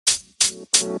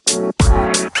John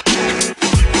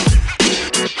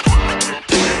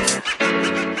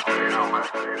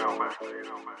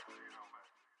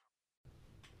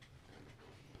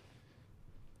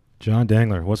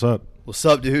Dangler, what's up? What's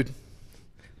up, dude?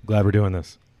 Glad we're doing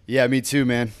this. Yeah, me too,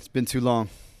 man. It's been too long.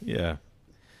 Yeah.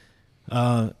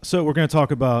 So we're going to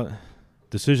talk about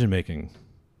decision making.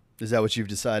 Is that what you've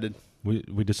decided?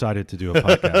 We decided to do a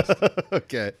podcast.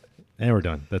 Okay. And we're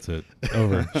done. That's it.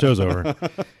 Over. Show's over.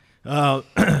 Yeah,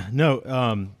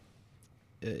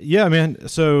 man.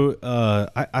 So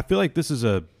I feel like this is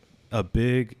a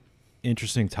big,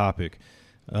 interesting topic.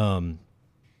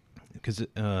 Because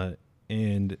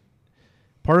and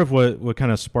part of what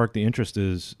kind of sparked the interest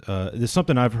is this is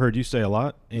something I've heard you say a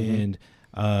lot, and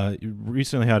you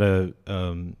recently had a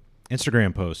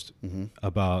Instagram post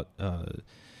about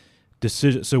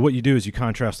decision. So what you do is you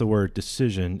contrast the word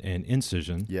decision and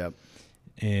incision. Yep.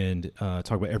 And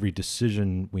talk about every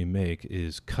decision we make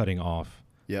is cutting off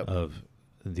of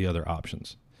the other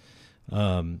options,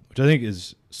 which I think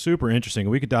is super interesting.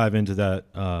 We could dive into that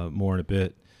more in a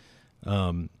bit.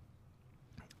 And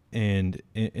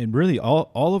really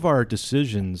all of our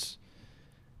decisions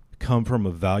come from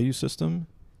a value system,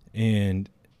 and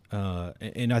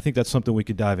I think that's something we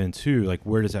could dive into, like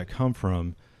where does that come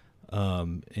from,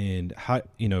 and how,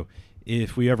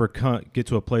 if we ever get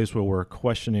to a place where we're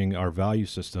questioning our value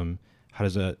system, how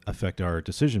does that affect our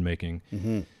decision making?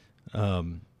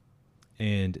 Another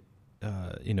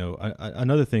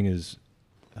thing is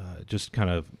just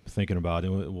kind of thinking about,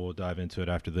 and we'll dive into it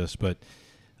after this, but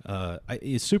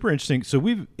it's super interesting. So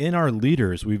in our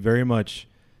leaders, we very much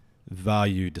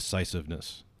value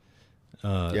decisiveness.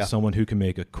 Someone who can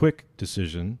make a quick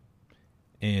decision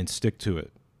and stick to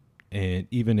it. And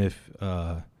even if,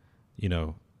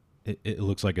 it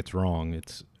looks like it's wrong,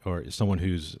 or someone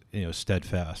who's,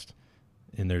 steadfast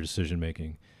in their decision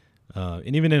making.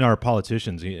 And even in our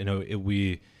politicians,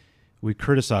 we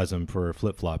criticize them for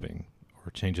flip-flopping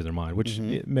or changing their mind, which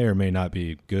it may or may not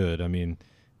be good. I mean,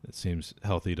 it seems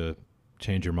healthy to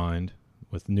change your mind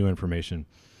with new information.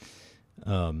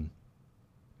 But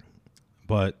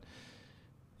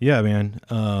yeah, man,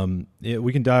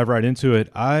 we can dive right into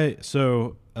it. I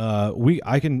can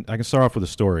start off with a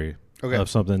story of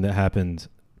something that happened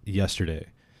yesterday.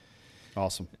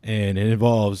 Awesome. And it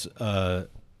involves a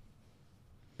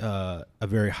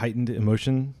very heightened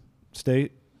emotional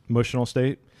state.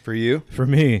 For you? For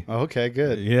me. Oh, okay,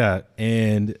 good. Yeah.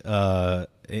 And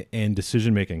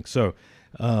decision making. So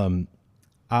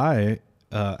I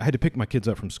had to pick my kids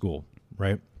up from school,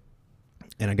 right?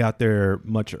 And I got there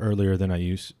much earlier than I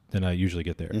usually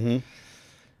get there.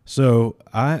 So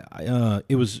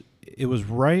it was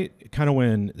right kind of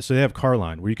so they have car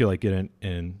line where you could like get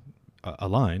in a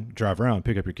line, drive around,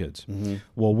 pick up your kids.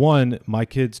 Well, one, my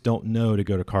kids don't know to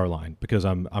go to car line because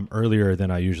I'm earlier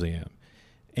than I usually am.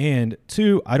 And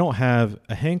two, I don't have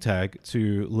a hang tag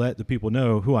to let the people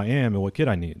know who I am and what kid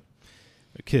I need.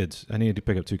 Kids. I needed to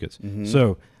pick up two kids.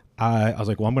 So I was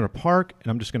like, well, I'm going to park and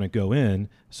I'm just going to go in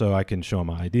so I can show them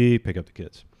my ID, pick up the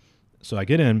kids. So I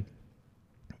get in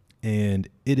and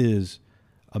it is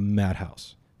a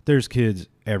madhouse. There's kids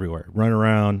everywhere, running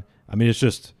around. I mean, it's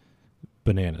just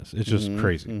bananas. It's just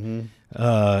crazy.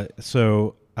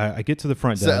 So I get to the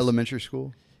front desk. Is that elementary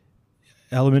school?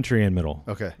 Elementary and middle.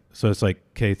 Okay. So it's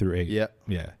like K through 8. Yeah.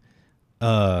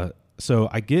 Yeah. So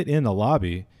I get in the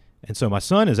lobby, and so my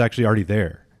son is actually already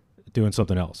there doing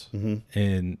something else.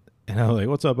 And I'm like,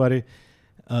 what's up, buddy?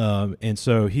 And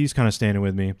so he's kind of standing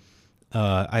with me.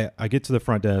 I get to the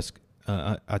front desk.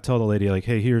 I tell the lady, like,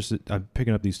 hey, I'm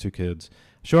picking up these two kids.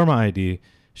 Show her my ID.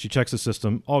 She checks the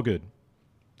system. All good.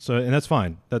 So, and that's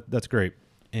fine. That's great.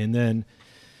 And then,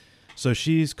 so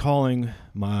she's calling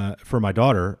for my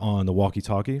daughter on the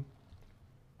walkie-talkie.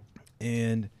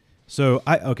 And so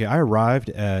I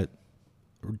arrived at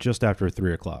just after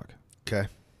 3:00. Okay.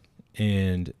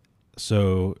 And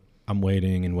so I'm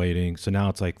waiting and waiting. So now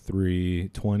it's like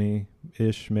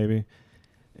 3:20-ish maybe.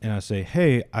 And I say,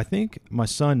 hey, I think my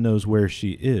son knows where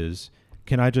she is.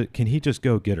 Can he just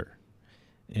go get her?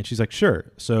 And she's like,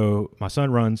 sure. So my son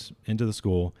runs into the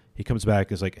school. He comes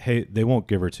back. Is like, hey, they won't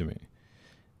give her to me.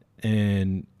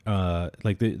 And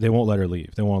they won't let her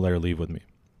leave. They won't let her leave with me.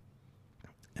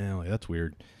 And I'm like, that's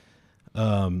weird.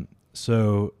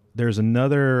 So there's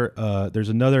another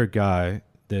guy,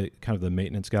 that kind of the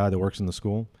maintenance guy that works in the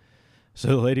school. So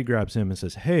the lady grabs him and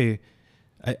says, hey,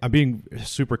 I'm being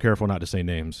super careful not to say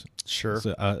names. Sure.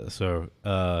 So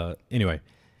anyway,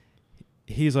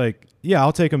 he's like, yeah,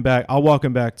 I'll take him back. I'll walk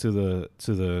him back to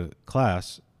the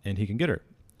class and he can get her.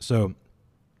 So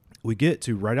we get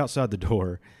to right outside the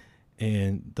door,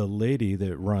 and the lady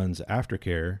that runs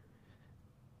aftercare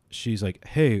she's like,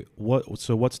 hey, what's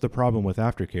the problem with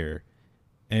aftercare?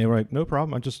 And we're like, no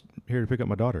problem. I'm just here to pick up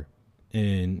my daughter.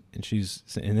 And then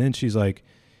she's like,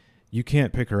 you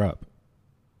can't pick her up.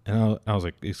 And I was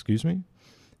like, excuse me?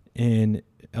 And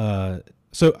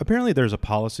so apparently there's a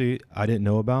policy I didn't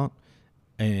know about,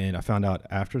 and I found out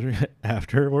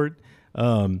afterward.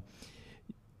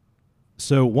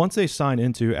 So once they sign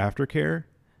into aftercare,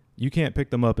 you can't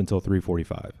pick them up until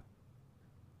 3:45.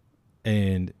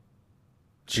 And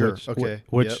sure, okay,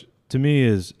 which to me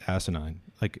is asinine.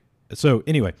 Like, so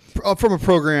anyway, from a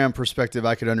program perspective,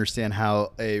 I could understand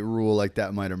how a rule like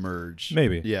that might emerge.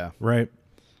 Maybe, yeah, right.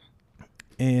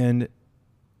 And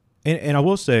I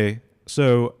will say,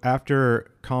 so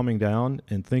after calming down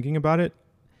and thinking about it,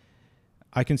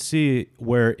 I can see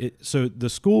where so the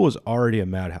school is already a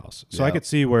madhouse. So I could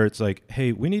see where it's like,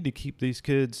 hey, we need to keep these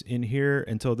kids in here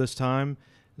until this time,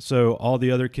 so all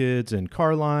the other kids and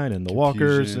Carline and the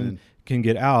walkers can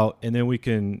get out, and then we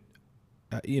can,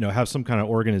 have some kind of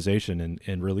organization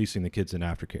and releasing the kids in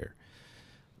aftercare.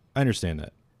 I understand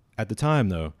that. At the time,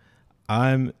 though,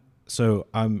 I'm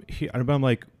here. I'm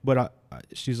like, but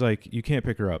she's like, you can't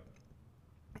pick her up.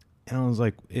 And I was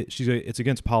like, she's like, it's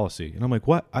against policy. And I'm like,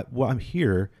 what? I'm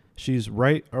here. She's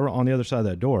right on the other side of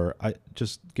that door.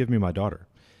 Just give me my daughter.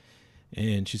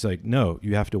 And she's like, no,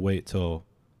 you have to wait till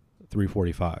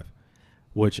 3:45.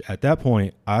 Which at that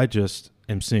point, I just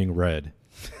am seeing red.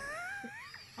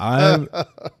 No,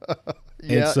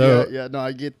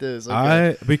 I get this.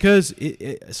 Okay. Because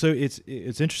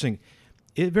it's interesting.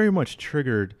 It very much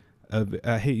triggered.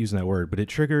 I hate using that word, but it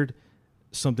triggered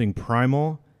something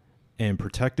primal and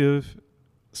protective,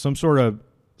 some sort of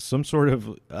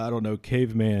I don't know,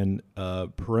 caveman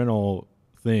parental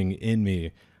thing in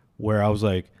me, where I was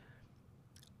like,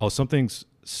 oh,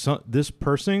 this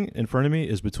person in front of me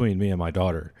is between me and my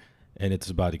daughter, and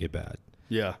it's about to get bad.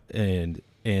 Yeah. And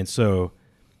so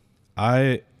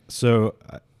I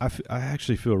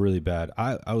actually feel really bad.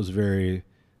 I was very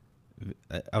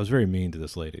mean to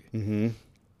this lady,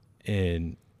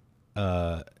 and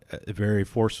very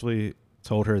forcefully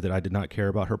told her that I did not care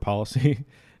about her policy.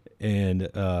 And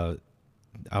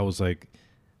I was like,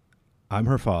 I'm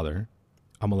her father.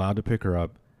 I'm allowed to pick her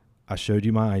up. I showed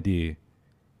you my ID.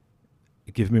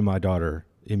 Give me my daughter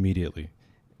immediately.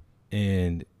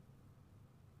 And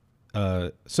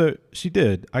so she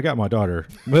did. I got my daughter.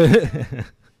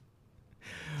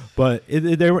 But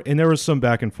there was some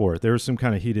back and forth. There was some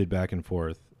kind of heated back and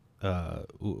forth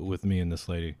with me and this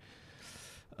lady.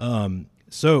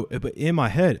 So, but in my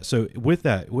head, so with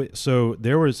that,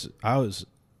 I was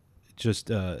just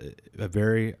a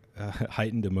very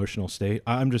heightened emotional state.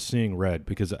 I'm just seeing red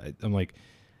because I'm like,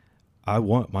 I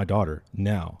want my daughter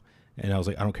now. And I was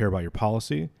like, I don't care about your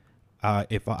policy.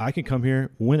 If I can come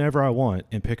here whenever I want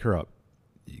and pick her up,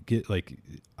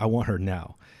 I want her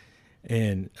now.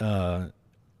 And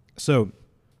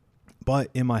but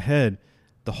in my head,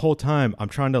 the whole time I'm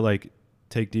trying to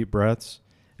take deep breaths,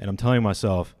 and I'm telling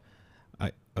myself,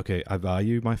 I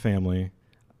value my family.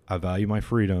 I value my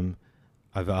freedom.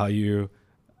 I value,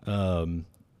 my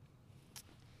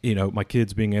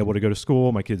kids being able to go to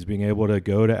school, my kids being able to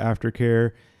go to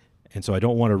aftercare. And so I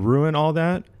don't want to ruin all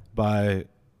that by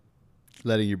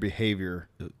letting your behavior.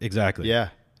 Exactly. Yeah.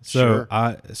 So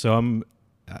sure.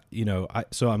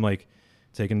 I'm like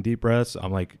taking deep breaths.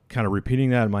 I'm like kind of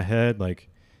repeating that in my head. Like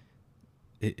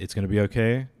it's going to be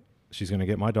okay. She's going to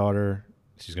get my daughter.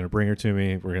 She's going to bring her to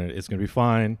me. It's going to be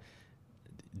fine.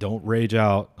 Don't rage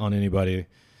out on anybody.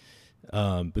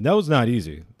 But that was not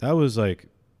easy. That was like,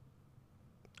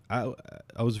 I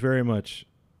was very much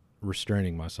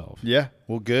restraining myself. Yeah.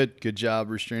 Well, good job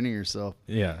restraining yourself.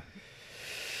 Yeah.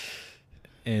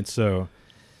 And so,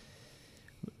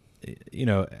 and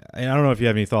I don't know if you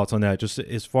have any thoughts on that, just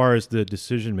as far as the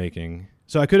decision making.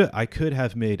 So I could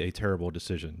have made a terrible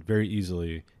decision very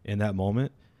easily in that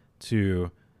moment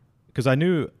because I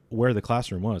knew where the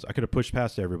classroom was. I could have pushed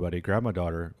past everybody, grabbed my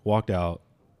daughter, walked out,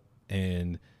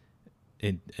 and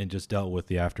just dealt with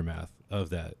the aftermath of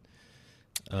that.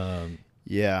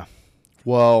 Yeah.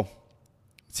 Well,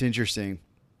 it's interesting.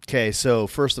 Okay, so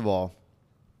first of all,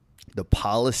 the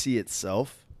policy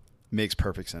itself makes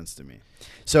perfect sense to me.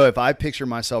 So if I picture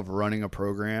myself running a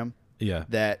program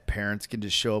that parents can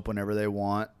just show up whenever they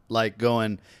want,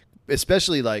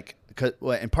 especially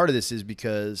and part of this is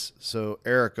because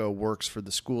Erica works for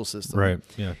the school system. Right.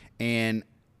 Yeah. And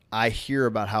I hear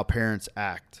about how parents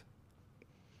act.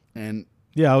 And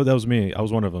yeah, that was me. I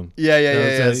was one of them.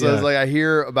 Yeah. So it's like I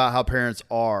hear about how parents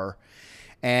are,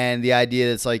 and the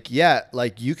idea that's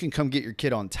you can come get your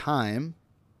kid on time,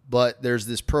 but there's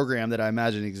this program that I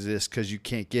imagine exists because you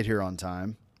can't get here on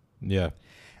time. Yeah.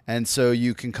 And so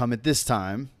you can come at this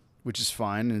time, which is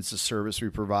fine. And it's a service we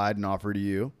provide and offer to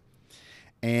you.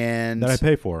 And That I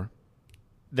pay for.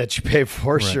 That you pay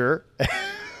for, Right. sure.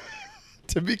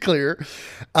 To be clear.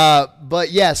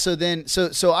 But yeah,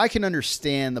 so I can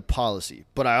understand the policy,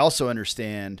 but I also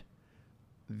understand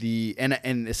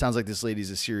and it sounds like this lady's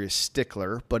a serious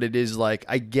stickler, but it is like,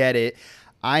 I get it.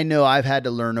 I know I've had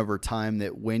to learn over time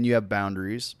that when you have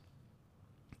boundaries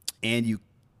and you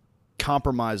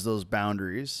compromise those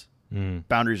boundaries,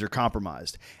 boundaries are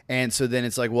compromised. And so then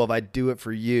it's like, well, if I do it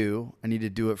for you, I need to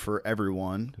do it for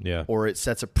everyone. Yeah. Or it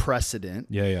sets a precedent.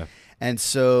 Yeah. And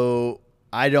so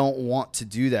I don't want to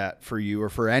do that for you or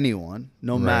for anyone,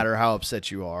 no matter how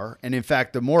upset you are. And in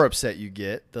fact, the more upset you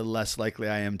get, the less likely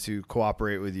I am to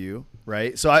cooperate with you.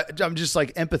 Right. So I'm just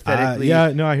like empathetically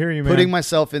I hear you, man. putting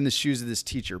myself in the shoes of this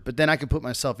teacher. But then I can put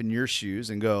myself in your shoes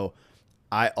and go,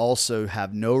 I also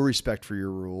have no respect for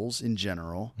your rules in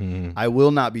general. I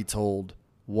will not be told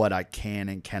what I can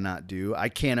and cannot do. I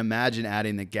can't imagine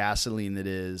adding the gasoline that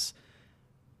is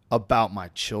about my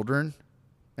children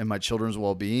and my children's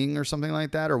well-being or something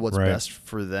like that, or what's best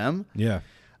for them. Yeah.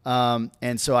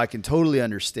 And so I can totally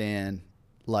understand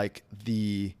like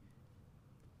the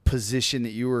position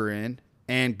that you were in,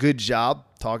 and good job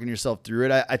talking yourself through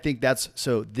it. I think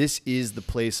this is the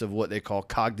place of what they call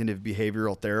cognitive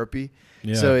behavioral therapy.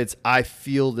 Yeah. So I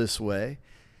feel this way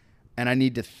and I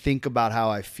need to think about how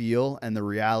I feel and the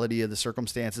reality of the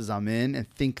circumstances I'm in and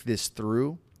think this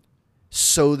through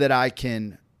so that I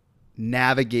can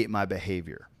navigate my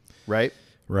behavior. Right.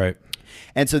 Right.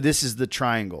 And so this is the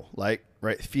triangle, like,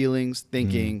 right. Feelings,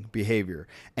 thinking, behavior.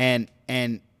 And,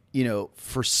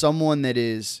 for someone that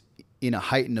is in a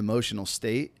heightened emotional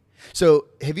state. So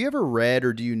have you ever read,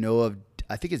 or do you know of,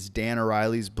 I think it's Dan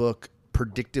O'Reilly's book,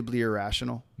 Predictably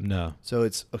Irrational? No. So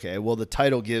it's okay. Well, the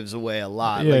title gives away a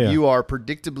lot. Yeah, You are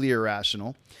predictably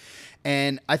irrational.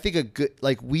 And I think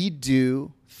we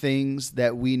do things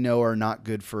that we know are not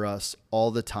good for us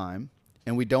all the time.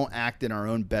 And we don't act in our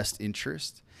own best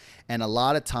interest. And a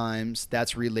lot of times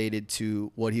that's related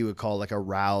to what he would call like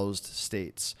aroused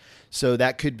states. So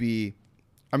that could be,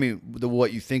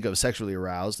 what you think of sexually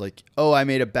aroused, like, oh, I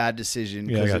made a bad decision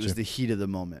because it was the heat of the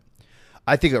moment.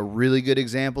 I think a really good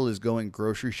example is going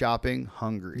grocery shopping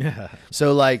hungry. Yeah.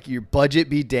 So like your budget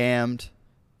be damned.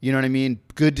 You know what I mean?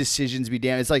 Good decisions be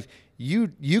damned. It's like you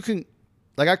can,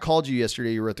 like I called you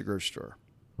yesterday, you were at the grocery store.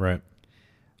 Right.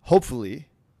 Hopefully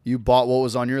you bought what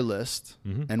was on your list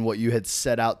and what you had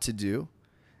set out to do,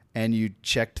 and you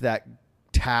checked that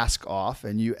task off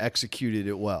and you executed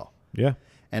it well. Yeah.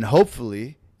 And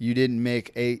hopefully you didn't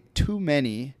make too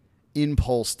many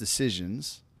impulse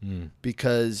decisions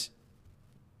because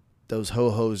those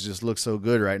ho-hos just look so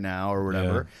good right now or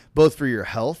whatever, both for your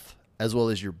health as well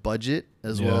as your budget,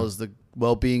 as well as the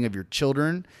well-being of your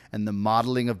children and the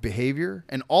modeling of behavior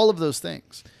and all of those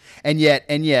things. And yet,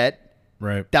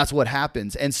 right. that's what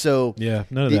happens. And so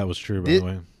none of that was true, by the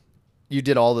way. You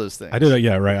did all those things. I did.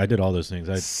 Yeah, right. I did all those things.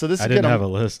 I didn't have a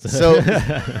list. So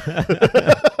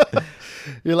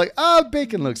you're like, oh,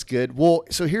 bacon looks good. Well,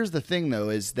 so here's the thing though,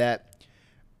 is that,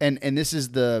 and this is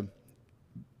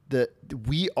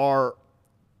we are,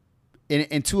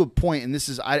 and to a point, and this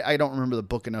is, I don't remember the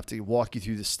book enough to walk you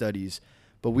through the studies,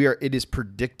 but it is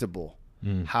predictable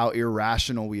how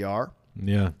irrational we are.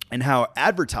 Yeah. And how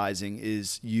advertising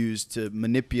is used to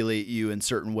manipulate you in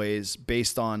certain ways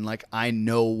based on like, I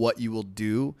know what you will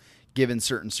do given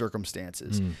certain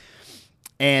circumstances.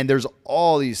 And there's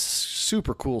all these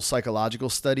super cool psychological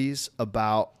studies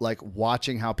about like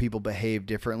watching how people behave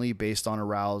differently based on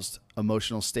aroused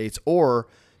emotional states or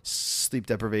sleep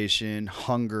deprivation,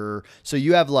 hunger. So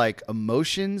you have like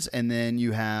emotions, and then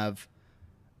you have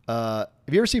you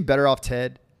ever seen Better Off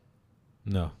Ted?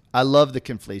 No. I love the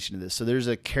conflation of this. So there's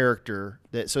a character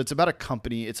so it's about a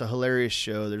company. It's a hilarious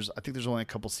show. I think there's only a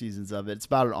couple seasons of it. It's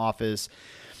about an office,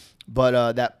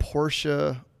 but that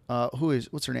Portia,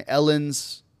 what's her name?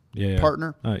 Ellen's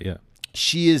partner. Yeah.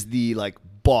 She is the like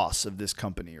boss of this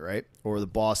company, right? Or the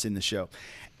boss in the show.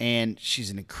 And she's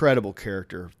an incredible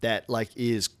character that like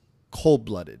is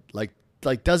cold-blooded. Like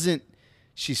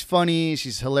she's funny,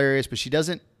 she's hilarious, but she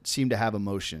doesn't seem to have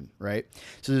emotion, right?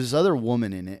 So there's this other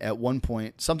woman in it. At one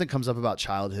point, something comes up about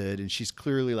childhood, and she's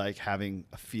clearly like having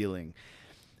a feeling.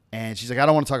 And she's like, I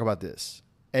don't want to talk about this.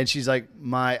 And she's like,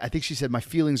 I think she said, my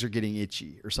feelings are getting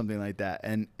itchy or something like that.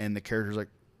 And the character's like,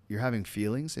 you're having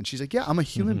feelings? And she's like, yeah, I'm a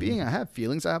human being. I have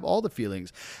feelings. I have all the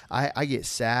feelings. I get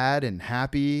sad and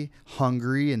happy,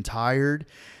 hungry and tired.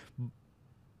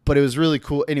 But it was really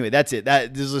cool. Anyway, that's it.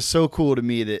 This is so cool to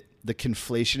me that the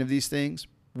conflation of these things,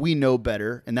 we know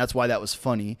better. And that's why that was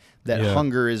funny, that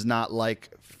hunger is not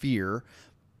like fear.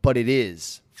 but it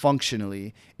is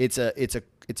functionally, it's a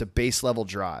base level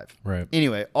drive. Right.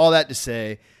 Anyway, all that to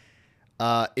say,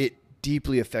 it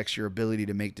deeply affects your ability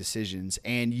to make decisions.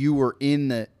 And you were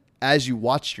as you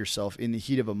watched yourself in the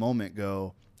heat of a moment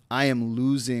go, I am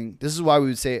losing. This is why we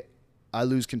would say I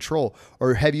lose control.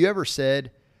 Or have you ever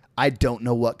said, I don't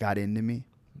know what got into me?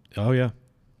 Oh yeah.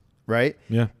 Right?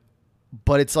 Yeah.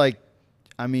 But it's like,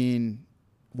 I mean,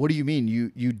 what do you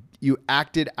mean? You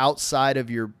acted outside of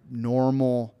your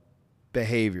normal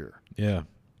behavior. Yeah.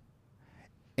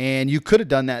 And you could have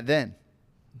done that then.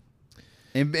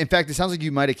 In fact, it sounds like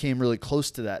you might have came really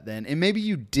close to that then. And maybe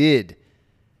you did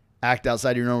act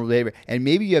outside your normal behavior. And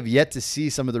maybe you have yet to see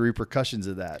some of the repercussions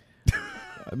of that.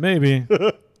 Maybe.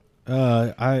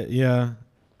 Yeah.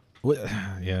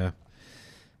 Yeah.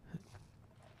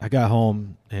 I got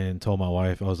home and told my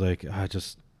wife, I was like, I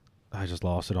just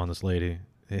lost it on this lady.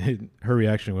 And her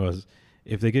reaction was,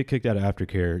 if they get kicked out of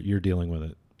aftercare, you're dealing with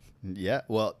it. Yeah.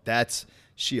 Well,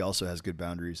 she also has good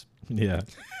boundaries. Yeah.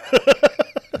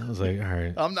 I was like, all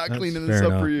right. I'm not cleaning this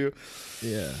up for you.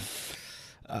 Yeah.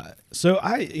 So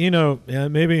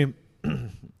maybe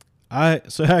I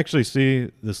actually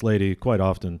see this lady quite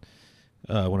often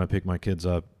when I pick my kids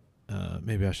up.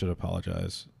 Maybe I should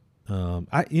apologize.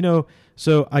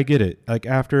 So I get it. Like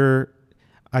after,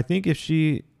 I think if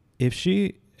she,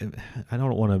 I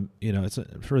don't want to,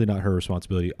 it's really not her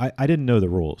responsibility. I didn't know the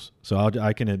rules, so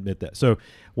I can admit that. So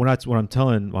when I'm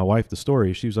telling my wife the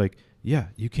story, she was like, yeah,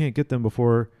 you can't get them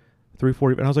before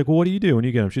 3:40. And I was like, well, what do you do when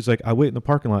you get them? She's like, I wait in the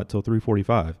parking lot till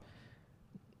 3:45. And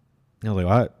I was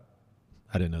like, well,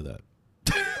 I didn't know that.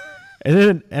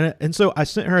 and so I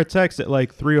sent her a text at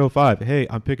like 3:05. Hey,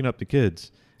 I'm picking up the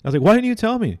kids. I was like, why didn't you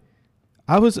tell me?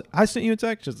 I sent you a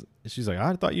text. She's like,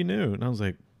 I thought you knew. And I was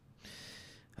like,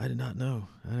 I did not know.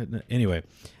 Anyway,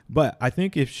 but I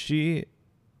think if she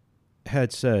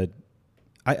had said,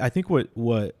 I think what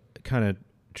kind of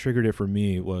triggered it for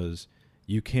me was,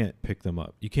 you can't pick them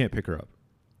up. You can't pick her up.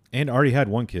 And I already had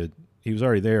one kid. He was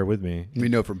already there with me. We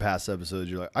know from past episodes,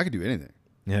 you're like, I could do anything.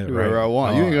 Yeah, do whatever I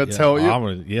want. You ain't going to tell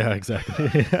you. Yeah,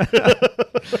 exactly.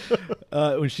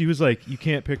 When she was like, you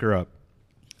can't pick her up,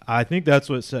 I think that's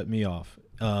what set me off.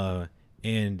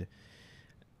 And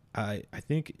I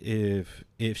think if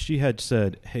she had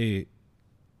said, hey,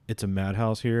 it's a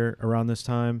madhouse here around this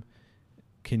time,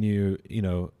 can you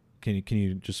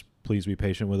just please be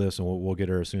patient with us and we'll get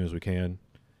her as soon as we can.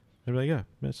 They're like, yeah,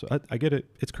 I get it.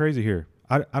 It's crazy here.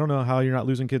 I don't know how you're not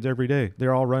losing kids every day.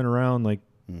 They're all running around like,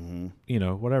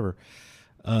 whatever.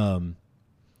 So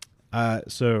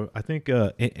I think,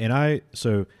 I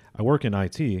work in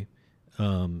IT,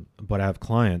 but I have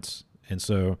clients. And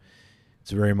so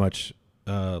it's very much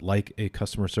like a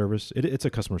customer service. It's a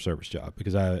customer service job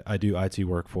because I do IT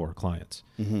work for clients.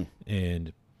 Mm-hmm.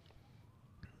 And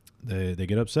they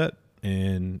get upset,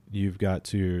 and you got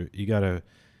to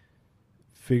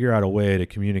figure out a way to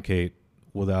communicate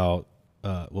without,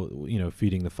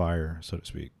 feeding the fire, so to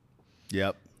speak.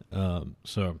 Yep.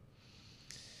 So,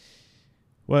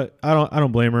 what I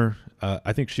don't blame her.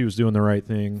 I think she was doing the right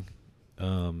thing.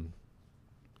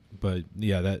 But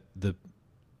yeah,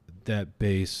 that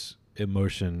base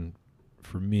emotion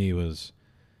for me was,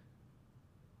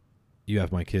 you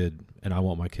have my kid and I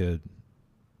want my kid,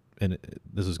 and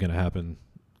this is going to happen.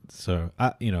 So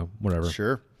whatever.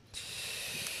 Sure.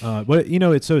 But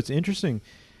it's interesting,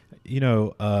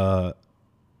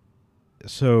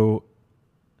 so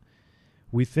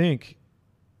we think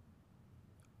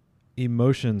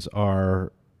emotions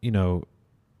are,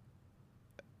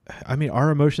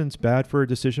 are emotions bad for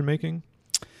decision making?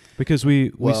 Because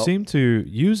we seem to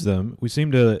use them. We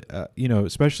seem to,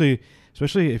 especially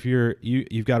if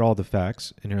you've got all the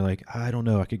facts and you're like, I don't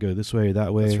know, I could go this way or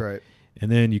that way. That's right.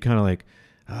 And then you kind of like,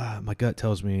 my gut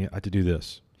tells me I have to do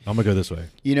this. I'm going to go this way.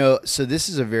 So this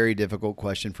is a very difficult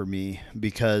question for me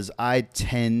because I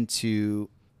tend to,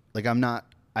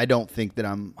 I don't think that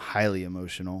I'm highly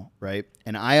emotional, right?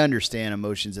 And I understand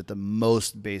emotions at the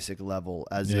most basic level,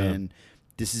 as in,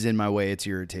 this is in my way, it's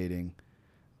irritating.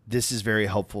 This is very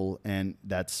helpful, and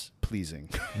that's pleasing.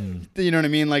 You know what I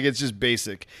mean? Like, it's just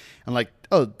basic. I'm like,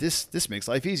 oh, this makes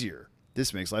life easier.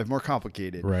 This makes life more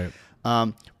complicated. Right.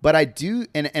 But I do,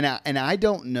 and I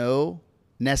don't know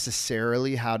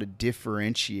necessarily how to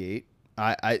differentiate.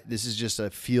 This is just a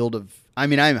field of,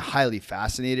 I'm highly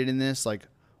fascinated in this. Like,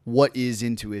 what is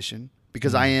intuition?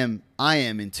 Because I am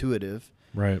intuitive.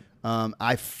 Right.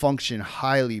 I function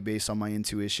highly based on my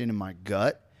intuition and my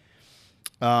gut.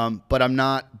 But I'm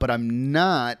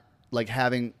not like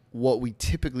having what we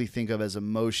typically think of as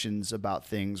emotions about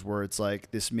things where it's like,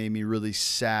 this made me really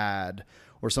sad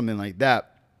or something like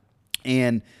that.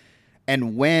 And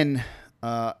when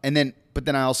But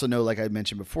then I also know, like I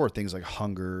mentioned before, things like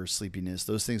hunger, sleepiness,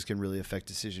 those things can really affect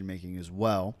decision making as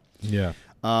well. Yeah.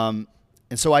 And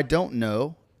so I don't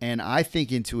know. And I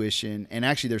think intuition, and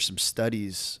actually there's some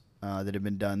studies that have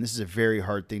been done. This is a very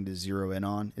hard thing to zero in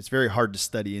on. It's very hard to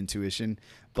study intuition,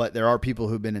 but there are people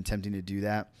who've been attempting to do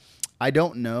that. I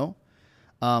don't know.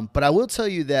 But I will tell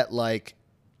you that, like,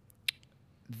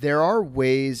 there are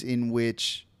ways in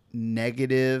which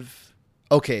negative.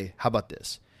 Okay, how about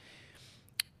this?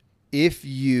 If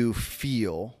you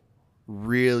feel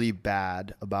really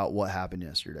bad about what happened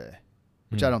yesterday,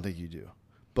 which I don't think you do,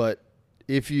 but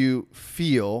if you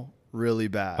feel really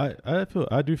bad,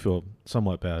 I do feel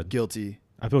somewhat bad. guilty,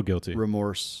 I feel guilty.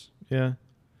 remorse. Yeah.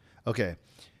 Okay.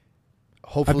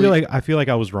 Hopefully, I feel like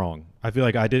I was wrong. I feel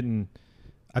like I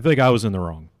was in the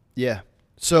wrong. yeah.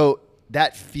 So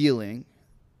that feeling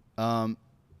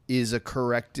is a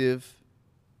corrective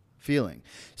feeling.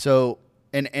 So,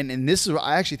 and this is,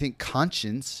 I actually think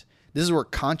conscience, this is where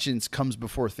conscience comes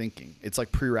before thinking. It's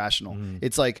like pre-rational.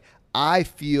 It's like, I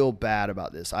feel bad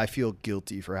about this. I feel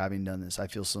guilty for having done this. I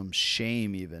feel some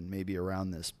shame even maybe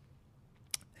around this.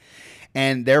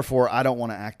 And therefore, I don't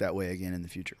want to act that way again in the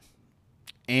future.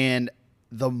 And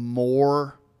the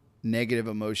more negative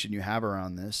emotion you have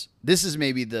around this is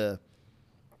maybe the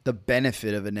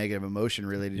benefit of a negative emotion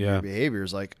related to your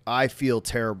behaviors. Like, I feel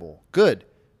terrible. Good.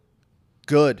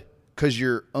 Because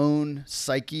your own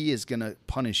psyche is going to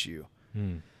punish you.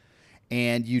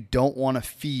 And you don't want to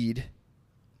feed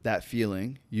that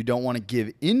feeling. You don't want to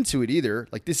give into it either.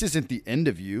 Like, this isn't the end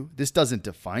of you. This doesn't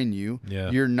define you. Yeah.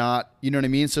 You're not, you know what I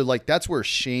mean? So, like, that's where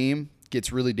shame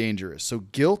gets really dangerous. So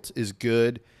guilt is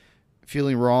good.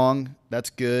 Feeling wrong,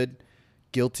 that's good.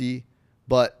 Guilty.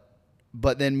 But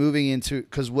then moving into,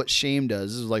 because what shame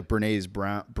does, this is like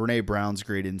Brene Brown's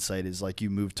great insight, is like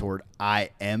you move toward, I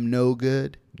am no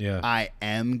good. Yeah. I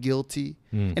am guilty.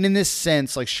 And in this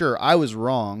sense, like, sure, I was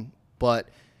wrong, but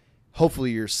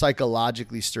hopefully you're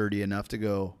psychologically sturdy enough to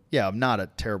go, yeah, I'm not a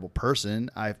terrible person.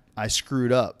 I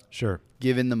screwed up. Sure.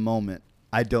 Given the moment,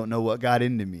 I don't know what got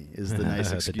into me is the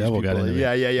nice excuse. The devil got into me.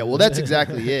 Yeah. Well, that's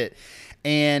exactly it.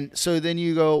 And so then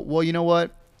you go, well, you know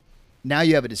what? Now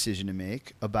you have a decision to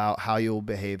make about how you'll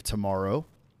behave tomorrow.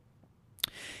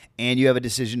 And you have a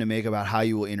decision to make about how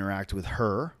you will interact with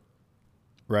her.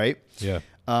 Right? Yeah.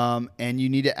 And you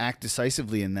need to act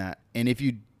decisively in that. And if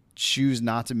you choose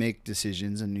not to make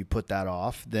decisions and you put that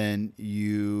off, then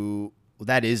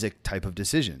that is a type of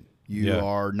decision. You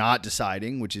are not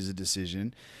deciding, which is a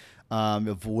decision,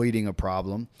 avoiding a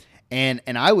problem. And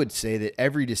I would say that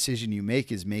every decision you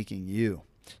make is making you.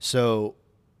 So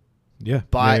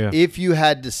if you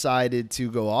had decided to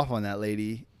go off on that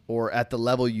lady, or at the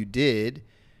level you did,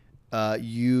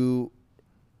 you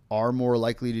are more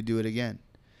likely to do it again.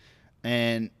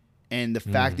 And the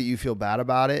fact that you feel bad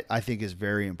about it, I think, is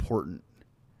very important.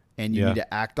 And you need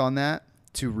to act on that.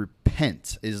 To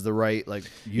repent is the right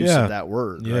use of that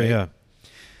word. Yeah, right? yeah.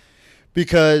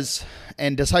 Because,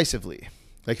 and decisively,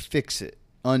 fix it,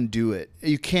 undo it.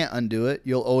 You can't undo it.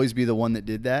 You'll always be the one that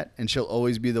did that, and she'll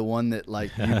always be the one that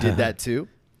you did that too.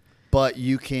 But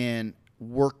you can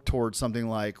work towards something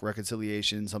like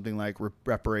reconciliation, something like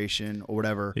reparation, or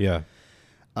whatever. Yeah.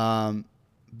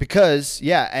 Because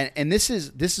and this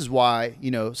is why,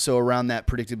 so around that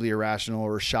predictably irrational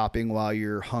or shopping while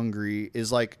you're hungry is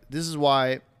this is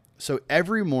why. So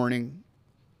every morning,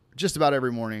 just about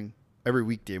every morning, every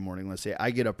weekday morning, let's say,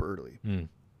 I get up early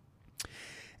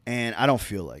and I don't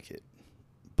feel like it,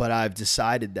 but I've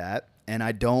decided that. And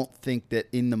I don't think that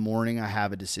in the morning I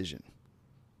have a decision.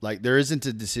 There isn't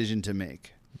a decision to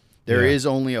make. There is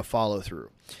only a follow through.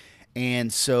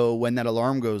 And so when that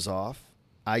alarm goes off,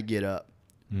 I get up.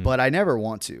 But I never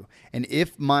want to. And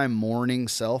if my morning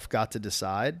self got to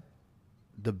decide,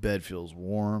 the bed feels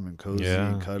warm and cozy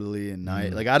and cuddly and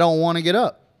nice. I don't want to get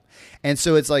up. And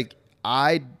so it's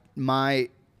my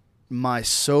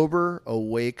sober,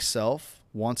 awake self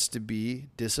wants to be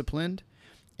disciplined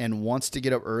and wants to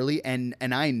get up early. And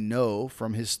I know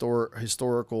from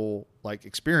historical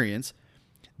experience,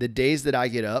 the days that I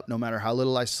get up, no matter how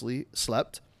little I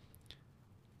slept,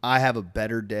 I have a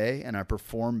better day and I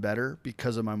perform better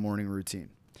because of my morning routine.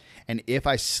 And if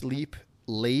I sleep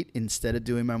late instead of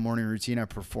doing my morning routine, I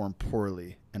perform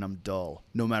poorly and I'm dull,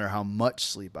 no matter how much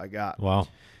sleep I got. Wow.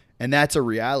 And that's a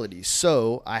reality.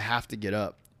 So I have to get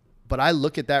up. But I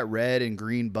look at that red and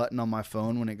green button on my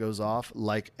phone when it goes off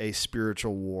like a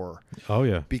spiritual war. Oh,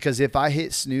 yeah. Because if I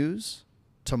hit snooze,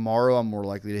 tomorrow I'm more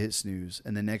likely to hit snooze.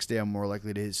 And the next day I'm more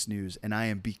likely to hit snooze. And I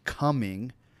am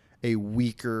becoming a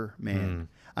weaker man.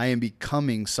 I am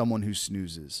becoming someone who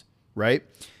snoozes, right?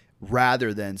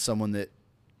 Rather than someone that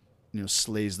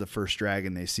slays the first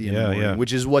dragon they see in the Yeah, morning, yeah.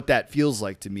 which is what that feels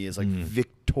like to me, is like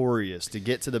victorious to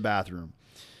get to the bathroom.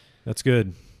 That's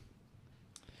good.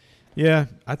 Yeah,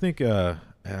 I think I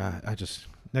just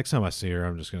next time I see her,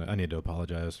 I need to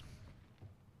apologize.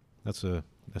 That's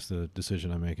the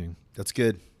decision I'm making. That's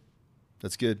good.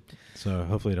 That's good. So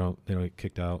hopefully they don't get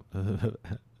kicked out.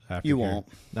 After You here. won't.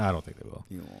 No, I don't think they will.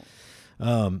 You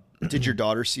won't. Did your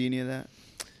daughter see any of that?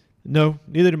 No,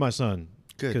 neither did my son.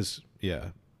 Good. Because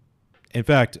in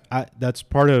fact, that's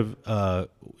part of.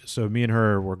 So me and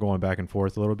her were going back and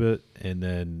forth a little bit, and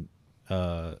then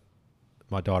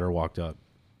my daughter walked up,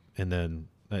 and then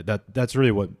that's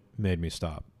really what made me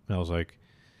stop. And I was like,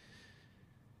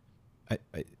 I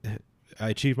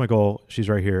achieved my goal. She's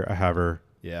right here. I have her.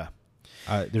 Yeah.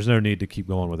 There's no need to keep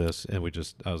going with this, and we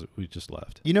just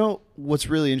left. You know what's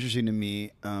really interesting to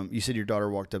me? You said your daughter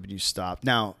walked up and you stopped.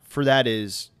 Now, for that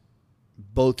is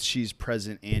both she's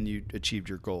present and you achieved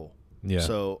your goal. Yeah.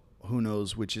 So who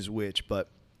knows which is which? But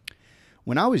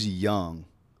when I was young,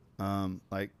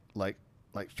 like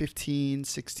 15,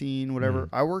 16, whatever,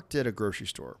 I worked at a grocery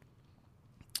store,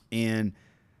 and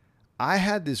I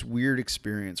had this weird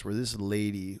experience where this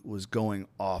lady was going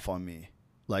off on me.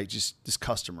 Like just this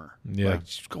customer, like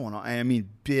just going on. I mean,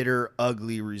 bitter,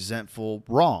 ugly, resentful,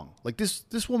 wrong. Like this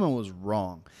woman was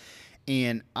wrong,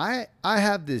 and I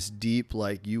have this deep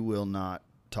like, you will not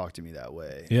talk to me that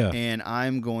way. Yeah, and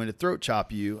I'm going to throat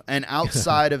chop you. And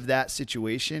outside of that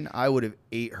situation, I would have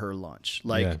ate her lunch,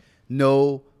 like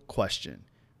no question,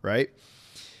 right?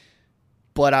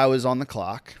 But I was on the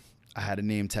clock. I had a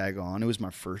name tag on. It was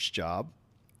my first job,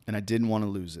 and I didn't want to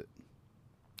lose it.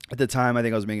 At the time, I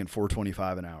think I was making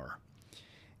 $4.25 an hour,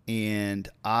 and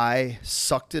I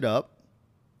sucked it up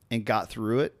and got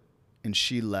through it, and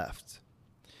she left.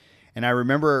 And I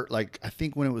remember, like, I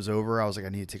think when it was over, I was like, I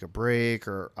need to take a break,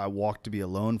 or I walked to be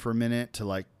alone for a minute to,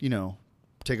 like,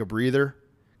 take a breather,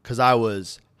 because I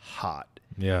was hot.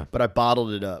 Yeah. But I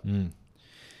bottled it up.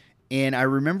 And I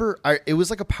remember it was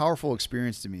like a powerful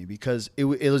experience to me, because it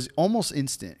was almost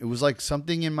instant. It was like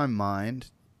something in my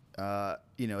mind. At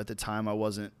the time I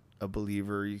wasn't a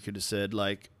believer. You could have said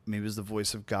like maybe it was the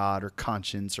voice of God or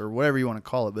conscience or whatever you want to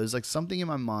call it. But it was like something in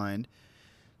my mind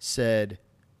said,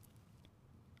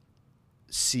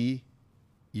 see,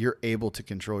 you're able to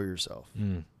control yourself.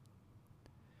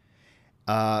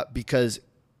 Because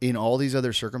in all these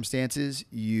other circumstances,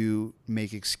 you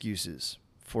make excuses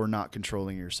for not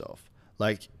controlling yourself.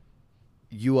 Like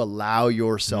you allow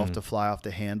yourself to fly off the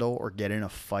handle or get in a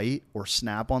fight or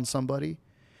snap on somebody.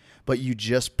 But you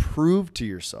just proved to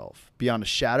yourself beyond a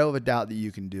shadow of a doubt that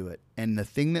you can do it. And the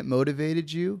thing that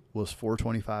motivated you was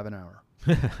 $4.25 an hour.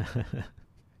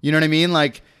 You know what I mean?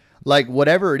 Like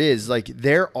whatever it is, like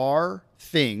there are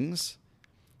reasons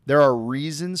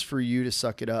for you to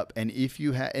suck it up. And if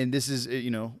you have, and this is,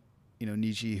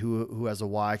 Nietzsche, who has a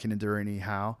why can endure any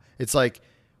how. It's like,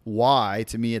 why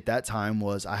to me at that time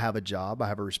was I have a job, I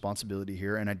have a responsibility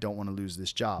here, and I don't want to lose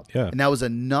this job. Yeah. And that was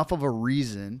enough of a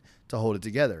reason to hold it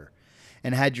together.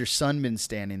 And had your son been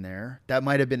standing there, that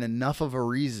might have been enough of a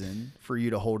reason for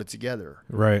you to hold it together.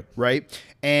 Right. Right.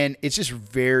 And it's just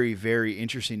very, very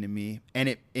interesting to me.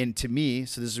 And to me,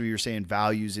 so this is what you're saying,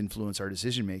 values influence our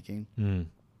decision making.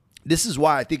 This is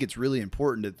why I think it's really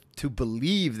important to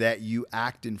believe that you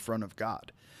act in front of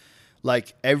God.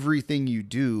 Like everything you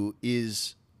do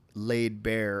is laid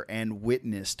bare and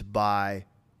witnessed by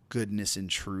goodness and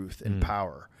truth and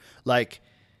power. Like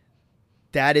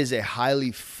that is a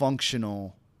highly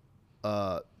functional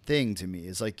thing to me.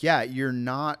 It's like, yeah, you're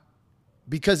not,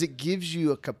 because it gives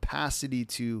you a capacity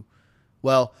to,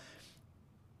 well,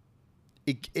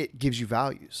 it gives you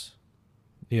values.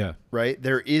 Yeah. Right.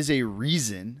 There is a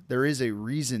reason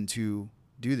to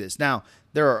do this. Now,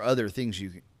 there are other things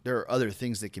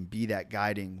that can be that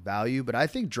guiding value, but I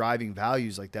think driving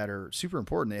values like that are super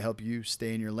important. They help you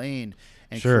stay in your lane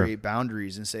and create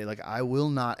boundaries and say like, I will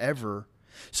not ever.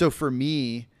 So for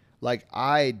me, like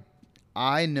I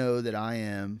know that I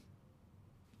am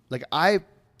like, I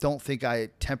don't think I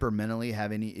temperamentally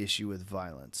have any issue with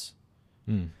violence,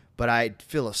 but I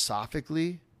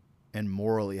philosophically and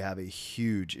morally have a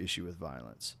huge issue with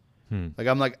violence. Like,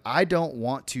 I'm like, I don't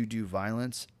want to do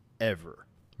violence ever.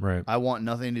 Right. I want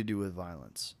nothing to do with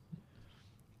violence.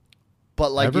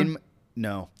 But like Ever?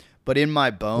 but in my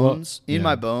bones,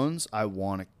 I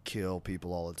want to kill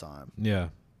people all the time. Yeah.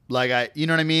 Like you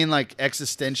know what I mean? Like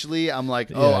existentially, I'm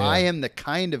like, I am the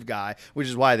kind of guy, which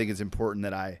is why I think it's important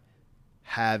that I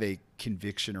have a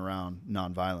conviction around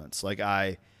nonviolence.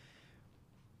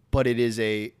 But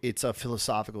it's a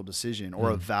philosophical decision or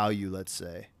a value, let's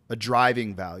say, a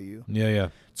driving value. Yeah.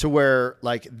 To where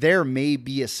like there may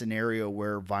be a scenario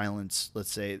where violence,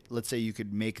 let's say you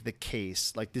could make the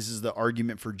case, like this is the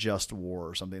argument for just war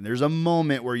or something. There's a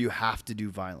moment where you have to do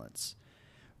violence.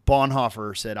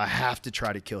 Bonhoeffer said, I have to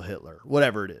try to kill Hitler,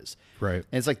 whatever it is. Right. And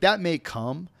it's like that may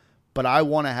come, but I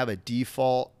want to have a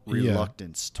default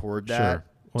reluctance toward that. Sure.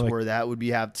 Well, where that would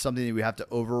be something that we have to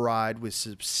override with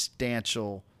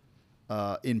substantial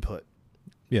input.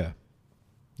 Yeah.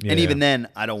 And even then,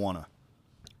 I don't want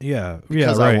to. Yeah.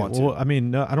 Because right. I want to. Well, I mean,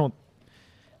 no, I don't.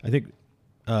 I think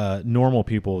normal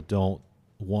people don't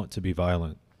want to be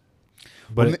violent,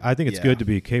 but I think it's good to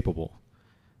be capable.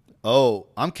 Oh,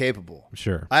 I'm capable.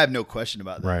 Sure. I have no question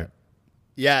about that. Right.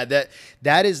 Yeah,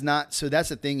 that is not. So that's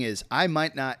the thing is, I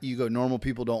might not. You go, normal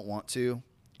people don't want to,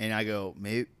 and I go,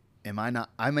 maybe am I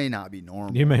not? I may not be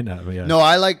normal. You may not. But yeah. No,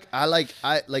 I like.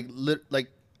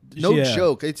 No Yeah.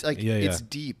 joke. It's like Yeah. it's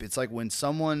deep. It's like when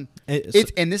someone.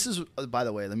 It's And this is, by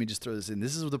the way, let me just throw this in.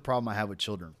 This is the problem I have with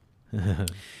children.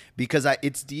 Because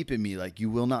it's deep in me. Like, you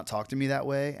will not talk to me that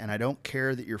way, and I don't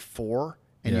care that you're 4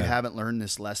 and you Yeah. haven't learned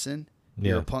this lesson.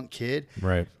 You're Yeah. a punk kid.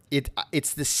 right.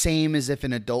 It's the same as if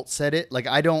an adult said it. Like,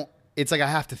 I don't. It's like I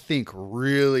have to think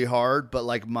really hard, but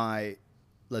like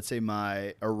let's say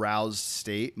my aroused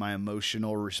state, my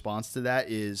emotional response to that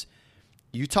is,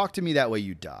 you talk to me that way,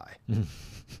 you die.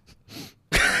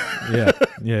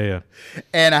 Yeah.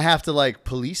 And I have to like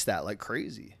police that like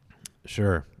crazy.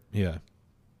 Sure. Yeah.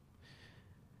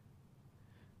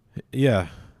 Yeah.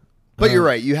 But you're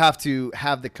right. You have to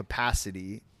have the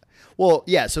capacity. Well,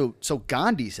 yeah. So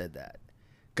Gandhi said that.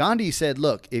 Gandhi said,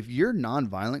 look, if you're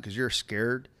nonviolent because you're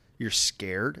scared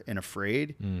and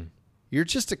afraid, you're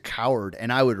just a coward.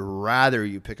 And I would rather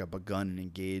you pick up a gun and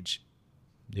engage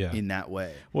in that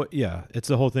way. Well, yeah. It's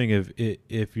the whole thing of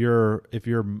if you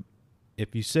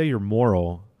say you're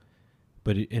moral,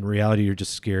 but in reality you're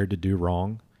just scared to do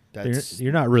wrong,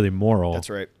 you're not really moral. That's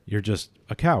right. You're just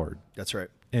a coward. That's right.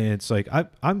 And it's like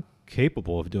I'm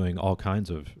capable of doing all kinds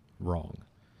of wrong,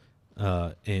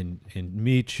 and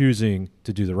me choosing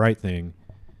to do the right thing,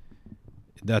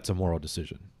 that's a moral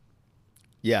decision.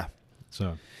 Yeah.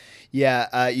 So.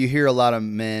 Yeah, you hear a lot of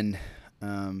men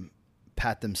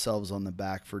pat themselves on the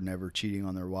back for never cheating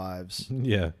on their wives.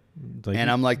 Yeah. Like, And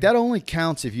I'm like, that only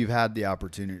counts if you've had the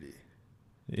opportunity.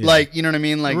 yeah. Like, you know what I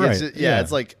mean? Like, Right.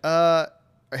 It's like,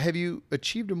 have you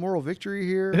achieved a moral victory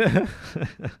here?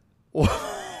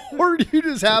 Or do you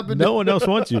just happen no one else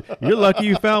wants you. You're lucky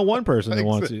you found one person that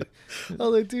wants you. I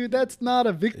was like, dude, that's not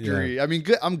a victory. Yeah. I mean,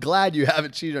 good, I'm glad you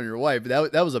haven't cheated on your wife.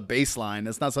 But that was a baseline.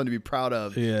 That's not something to be proud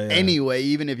of Yeah. anyway,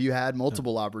 even if you had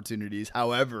multiple opportunities.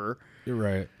 However, You're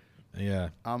right. Yeah.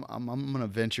 I'm going to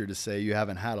venture to say you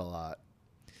haven't had a lot.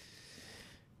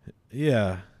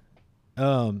 Yeah.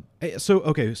 So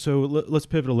let's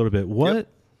pivot a little bit. What?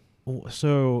 Yep.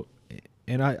 So,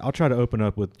 and I'll try to open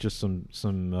up with just some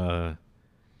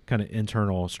kind of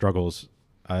internal struggles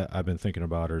I've been thinking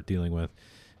about or dealing with.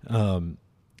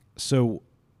 So,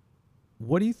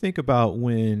 what do you think about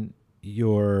when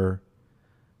your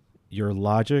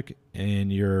logic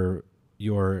and your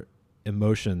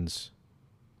emotions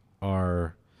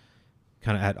are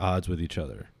kind of at odds with each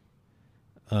other?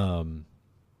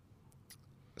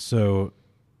 So,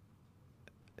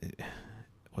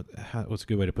 what's a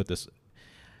good way to put this?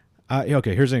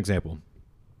 Okay, here's an example.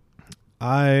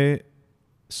 I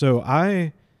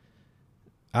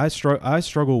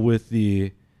struggle with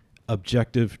the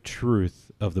objective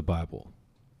truth of the Bible,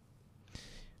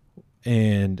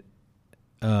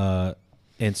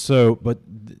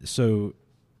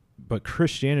 but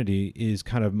Christianity is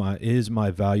kind of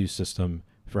my value system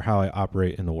for how I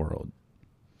operate in the world.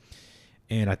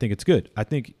 And I think it's good. I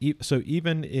think so.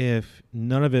 Even if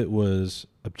none of it was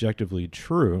objectively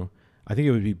true, I think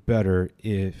it would be better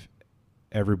if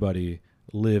everybody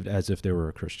lived as if they were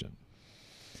a Christian.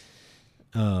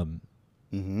 But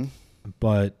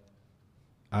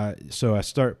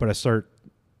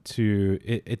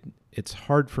it's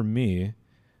hard for me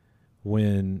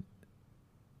when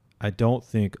I don't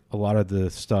think a lot of the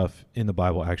stuff in the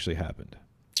Bible actually happened.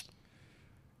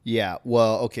 Yeah.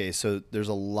 Well, okay. So there's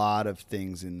a lot of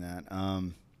things in that.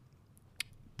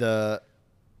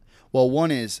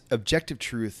 One is objective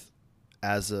truth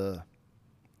as a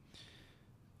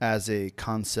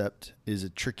concept is a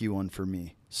tricky one for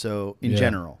me. So in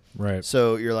general, right.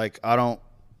 So you're like, I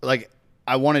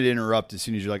wanted to interrupt as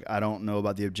soon as you're like, I don't know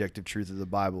about the objective truth of the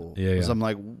Bible. Yeah. Because I'm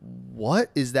like,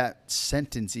 what does that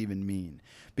sentence even mean?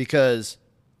 Because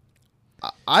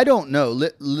I don't know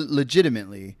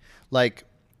legitimately, like,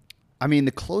 I mean,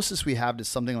 the closest we have to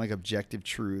something like objective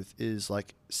truth is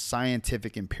like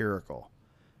scientific empirical,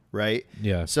 right?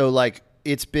 Yeah. So like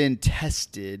it's been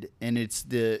tested, and it's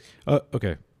the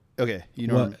Okay. okay. You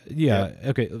know, Well, yeah.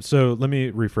 Okay. So let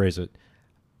me rephrase it.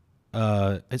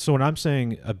 And so when I'm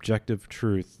saying objective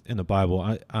truth in the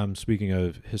Bible, I'm speaking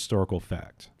of historical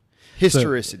fact.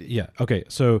 historicity. So, yeah. Okay.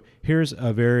 So here's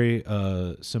a very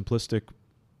simplistic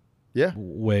Yeah.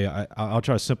 way. I'll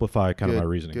try to simplify kind of Good, my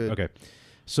reasoning. good. Okay.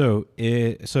 So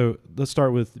let's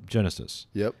start with Genesis.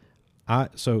 Yep.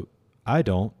 I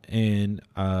don't, and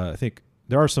I think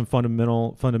there are some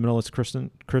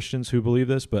fundamentalist Christians who believe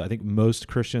this, but I think most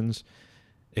Christians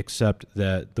accept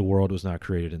that the world was not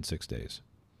created in 6 days.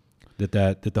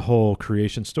 That the whole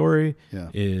creation story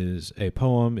Yeah. is a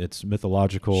poem. It's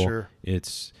mythological. Sure.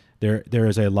 It's there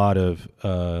is a lot of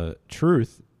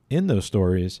truth in those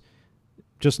stories,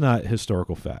 just not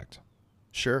historical fact,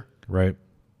 Sure. right?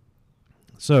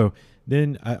 So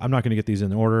then I'm not going to get these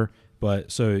in order,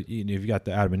 but so you've got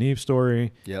the Adam and Eve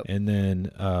story, Yep. and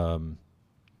then I'm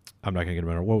not going to get them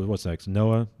in order. What's next?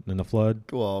 Noah and the flood.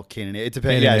 Well, Cain and Abel. It Cain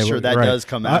depends. and Yeah, Abel, sure. That right. does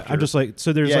come after. I'm just like,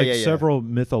 so there's Yeah, yeah. several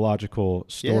mythological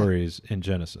stories in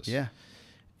Genesis. Yeah.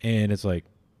 And it's like,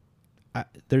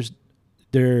 there's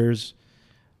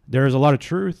a lot of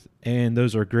truth, and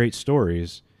those are great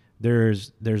stories.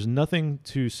 There's nothing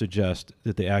to suggest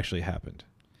that they actually happened.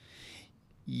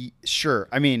 Sure.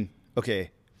 I mean,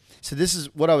 okay. So this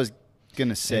is what I was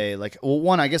gonna say. Like, well,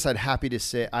 one, I guess I'd happy to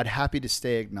stay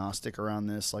agnostic around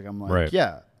this. Like, I'm like, Right.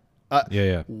 yeah.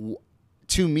 Yeah.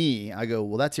 To me, I go,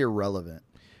 well, that's irrelevant.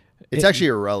 It's actually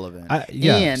irrelevant.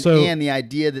 Yeah, and the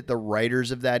idea that the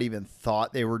writers of that even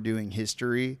thought they were doing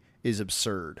history is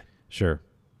absurd. Sure.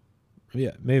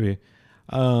 Yeah, maybe.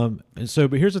 And so,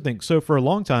 but here's the thing. So for a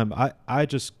long time, I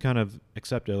just kind of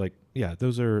accepted, like, yeah,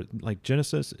 those are, like,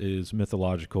 Genesis is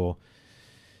mythological.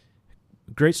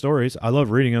 Great stories. I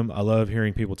love reading them. I love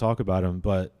hearing people talk about them,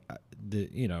 but I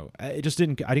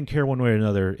didn't care one way or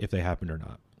another if they happened or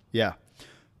not. Yeah.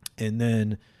 And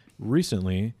then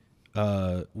recently,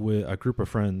 with a group of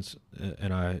friends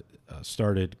and I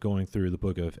started going through the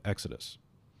book of Exodus.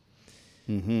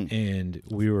 Mm-hmm. And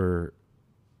we were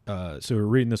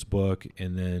reading this book,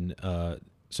 and then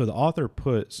so the author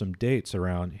put some dates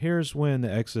around, here's when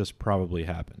the Exodus probably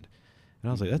happened. And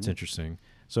I was like, that's interesting.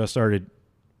 So I started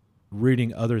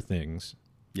reading other things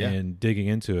and digging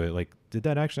into it. Like, did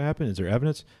that actually happen? Is there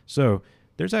evidence? So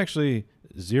there's actually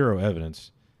zero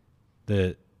evidence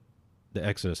that the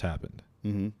Exodus happened.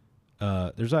 Mm-hmm.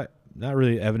 There's not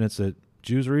really evidence that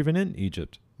Jews were even in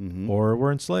Egypt or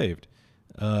were enslaved.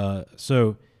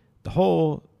 So the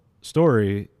whole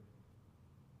story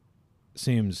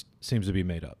seems to be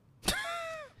made up.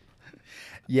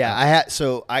 Yeah,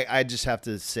 I just have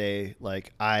to say,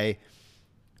 like,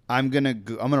 I'm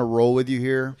gonna roll with you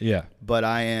here. Yeah. But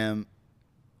I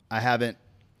haven't.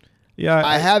 Yeah.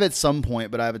 I have at some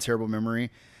point, but I have a terrible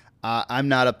memory. I'm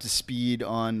not up to speed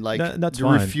on, like, that's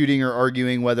fine. refuting or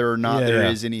arguing whether or not there Yeah.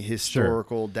 is any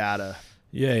historical data.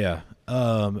 Yeah.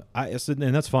 And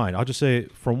that's fine. I'll just say,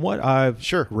 from what I've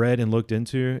read and looked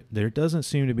into, there doesn't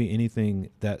seem to be anything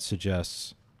that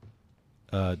suggests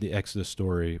the Exodus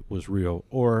story was real,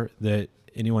 or that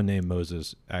anyone named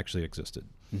Moses actually existed.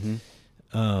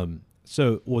 Mm-hmm.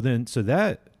 So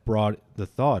that brought the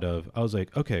thought of, I was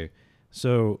like, okay,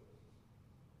 so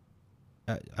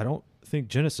I don't think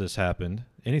Genesis happened,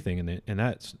 anything in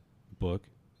that book,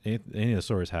 any of the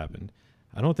stories happened.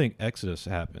 I don't think Exodus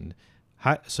happened.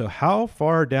 So how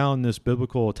far down this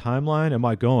biblical timeline am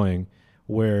I going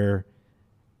where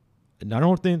I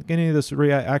don't think any of this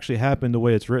actually happened the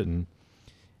way it's written?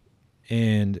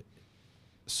 And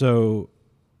so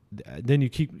then you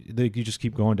just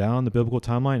keep going down the biblical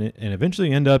timeline and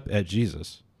eventually end up at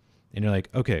Jesus. And you're like,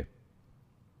 okay,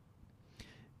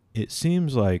 it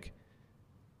seems like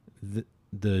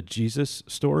the Jesus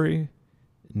story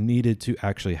needed to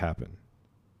actually happen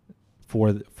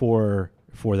for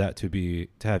that to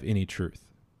have any truth.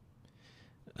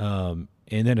 And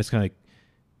then it's kind of like,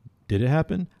 did it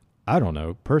happen? I don't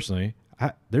know. Personally,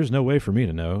 there's no way for me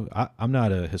to know. I'm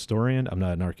not a historian. I'm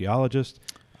not an archaeologist.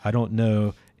 I don't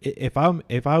know. If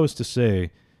I was to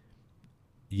say,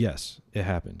 yes, it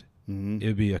happened, it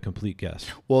would be a complete guess.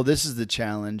 Well, this is the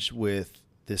challenge with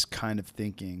this kind of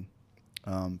thinking,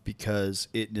 because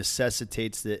it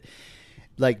necessitates that,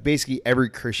 like, basically every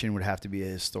Christian would have to be a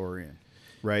historian,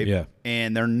 right? Yeah.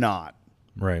 And they're not.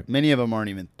 Right. Many of them aren't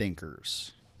even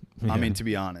thinkers. Yeah. I mean, to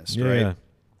be honest, Yeah, right? yeah.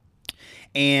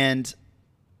 And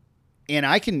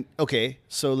I can, okay,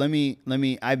 so let me,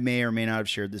 I may or may not have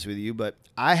shared this with you, but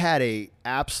I had a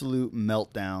absolute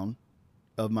meltdown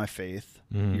of my faith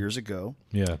years ago.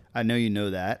 Yeah. I know you know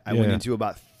that. I went into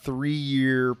about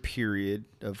 3-year period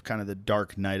of kind of the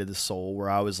dark night of the soul where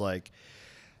I was like,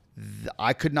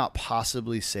 I could not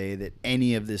possibly say that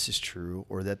any of this is true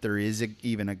or that there is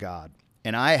even a God.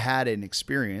 And I had an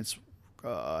experience.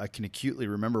 I can acutely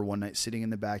remember one night sitting in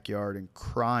the backyard and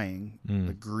crying,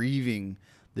 grieving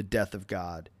the death of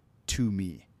God to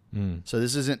me. So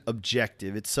this isn't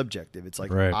objective, it's subjective. It's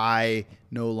like, right. I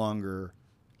no longer,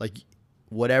 like,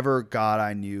 whatever God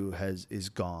I knew is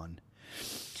gone.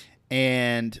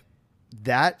 And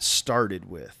that started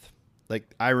with,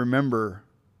 like, I remember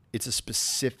it's a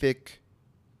specific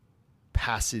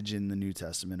passage in the New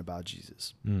Testament about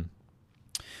Jesus,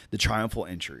 the triumphal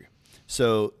entry.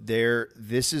 So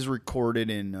this is recorded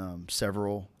in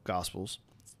several gospel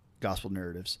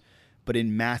narratives, but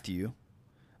in Matthew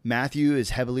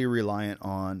is heavily reliant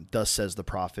on "thus says the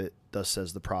prophet,"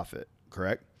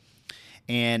 correct?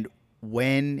 And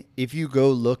if you go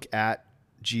look at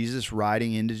Jesus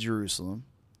riding into Jerusalem,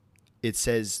 it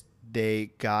says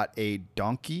they got a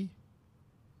donkey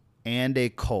and a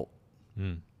colt.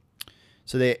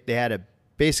 So they had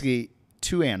basically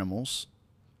two animals,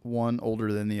 one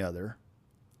older than the other,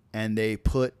 and they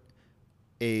put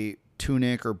a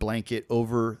tunic or blanket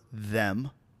over them.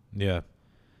 Yeah.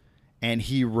 And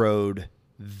he rode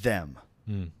them,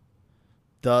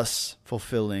 thus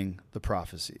fulfilling the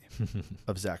prophecy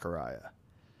of Zechariah.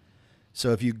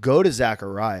 So if you go to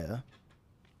Zechariah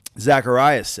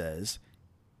says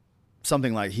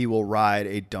something like, he will ride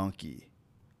a donkey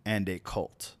and a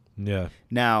colt. Yeah.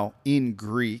 Now, in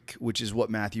Greek, which is what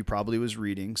Matthew probably was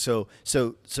reading, so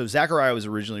Zechariah was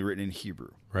originally written in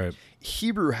Hebrew. Right.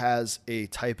 Hebrew has a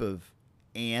type of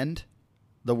 "and,"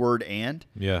 the word "and."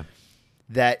 Yeah.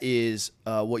 That is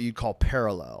what you'd call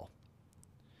parallel.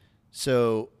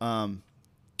 So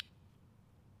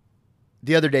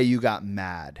the other day you got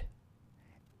mad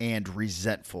and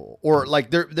resentful, or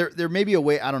like there may be a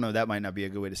way. I don't know. That might not be a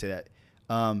good way to say that.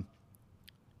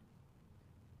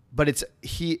 But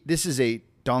this is a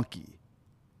donkey,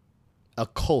 a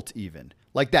colt, even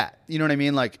like that. You know what I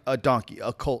mean? Like a donkey,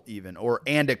 a colt, even,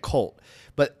 and a colt.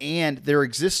 But there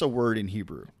exists a word in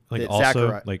Hebrew. Like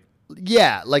also, like.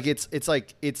 Yeah, like it's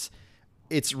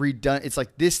redundant. It's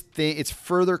like this thing. It's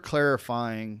further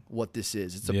clarifying what this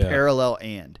is. It's a parallel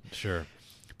 "and." Sure.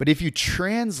 But if you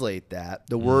translate that,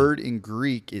 the word in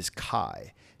Greek is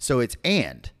kai. So it's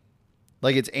 "and,"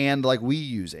 like it's "and" like we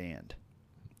use "and."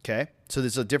 Okay, so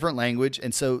there's a different language,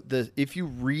 and so if you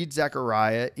read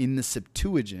Zechariah in the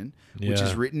Septuagint, which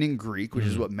is written in Greek, which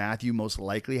is what Matthew most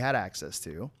likely had access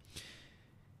to,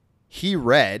 he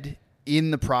read.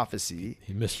 In the prophecy,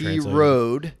 he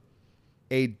rode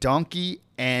a donkey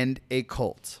and a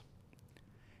colt.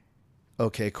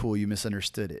 Okay, cool. You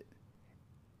misunderstood it.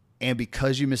 And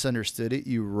because you misunderstood it,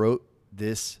 you wrote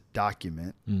this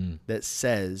document that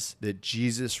says that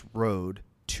Jesus rode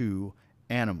two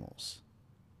animals.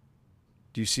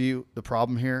 Do you see the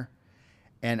problem here?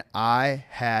 And I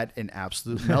had an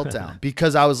absolute meltdown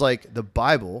because I was like, the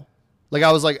Bible,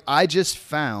 I just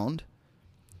found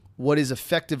what is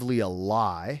effectively a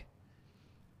lie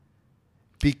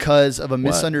because of a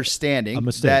misunderstanding. A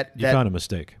mistake. You found a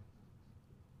mistake.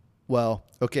 Well,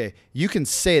 okay, you can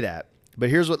say that, but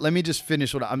let me just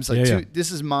finish what I'm saying. This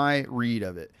is my read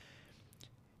of it.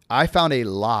 I found a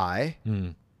lie.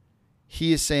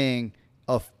 He is saying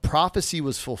a prophecy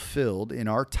was fulfilled in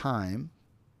our time,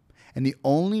 and the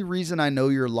only reason I know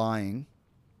you're lying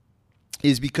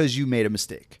is because you made a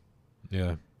mistake.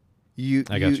 Yeah.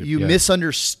 You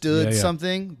misunderstood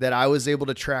something that I was able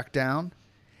to track down.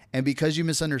 And because you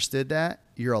misunderstood that,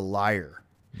 you're a liar.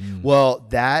 Well,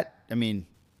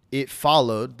 it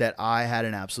followed that I had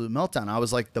an absolute meltdown. I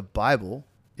was like, the Bible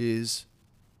is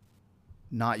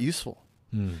not useful.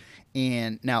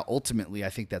 And now ultimately,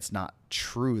 I think that's not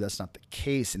true. That's not the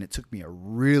case. And it took me a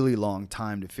really long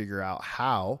time to figure out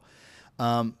how.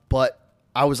 But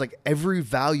I was like, every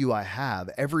value I have,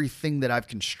 everything that I've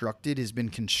constructed has been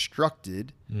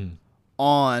constructed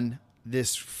on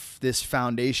this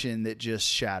foundation that just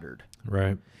shattered.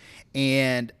 Right.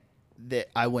 And that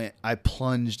I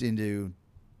plunged into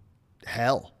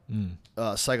hell,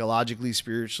 psychologically,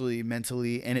 spiritually,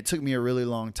 mentally. And it took me a really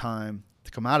long time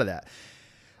to come out of that.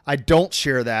 I don't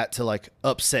share that to like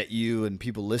upset you and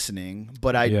people listening,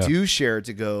 but I do share it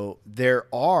to go, there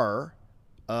are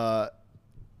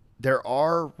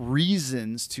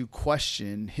reasons to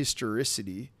question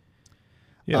historicity.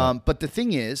 Yeah. But the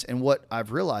thing is, and what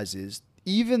I've realized is,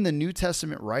 even the New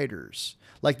Testament writers,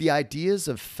 like the ideas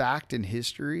of fact and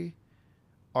history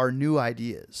are new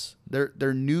ideas.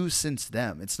 They're new since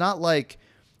them. It's not like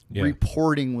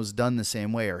reporting was done the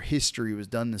same way or history was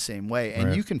done the same way.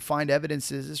 And you can find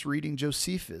evidences just reading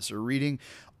Josephus or reading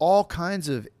all kinds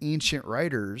of ancient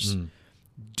writers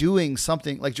doing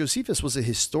something like Josephus was a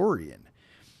historian.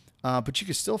 But you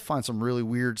could still find some really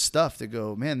weird stuff to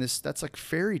go, man, that's like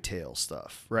fairy tale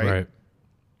stuff, right? Right.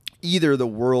 Either the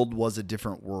world was a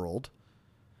different world,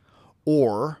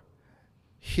 or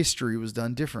history was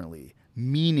done differently.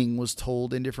 Meaning was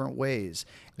told in different ways.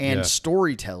 And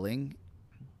storytelling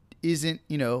isn't,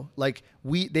 like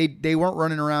they weren't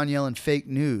running around yelling fake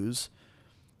news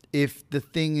if the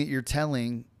thing that you're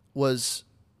telling was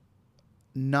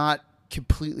not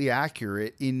completely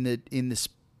accurate in the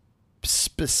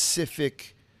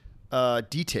specific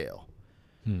detail.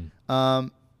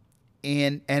 And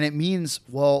it means,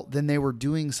 well, then they were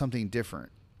doing something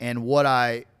different. And what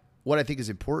I think is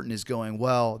important is going,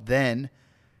 well, then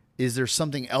is there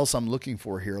something else I'm looking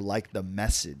for here, like the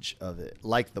message of it,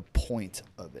 like the point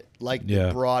of it, like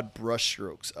the broad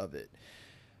brushstrokes of it?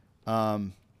 I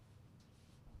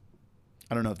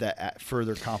don't know if that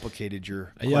further complicated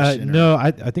your question. No,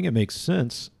 I think it makes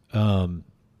sense.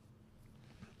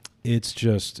 It's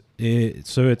just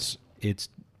it's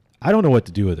I don't know what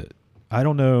to do with it. I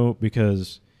don't know,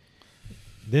 because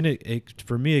then it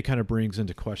for me it kind of brings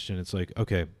into question. It's like,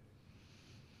 okay,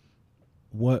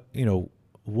 what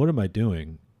am I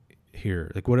doing here?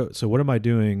 Like what am I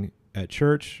doing at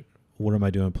church? What am I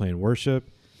doing playing worship?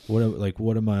 What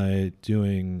am I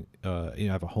doing? I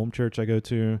have a home church I go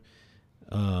to,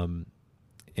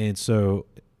 and so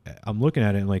I'm looking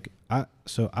at it and like I'm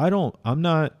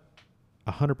not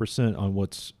 100% on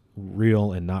what's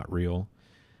real and not real,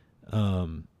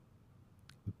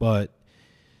 but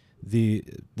the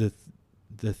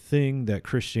thing that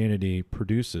Christianity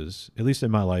produces, at least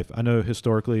in my life, I know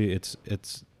historically it's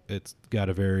got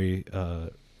a very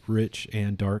rich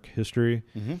and dark history,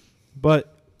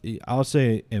 but I'll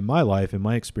say in my life, in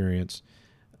my experience,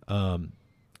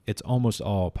 it's almost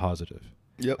all positive.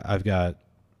 Yep. I've got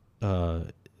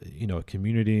a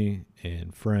community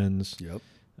and friends. Yep.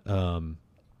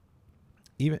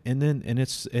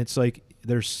 It's like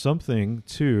there's something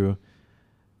to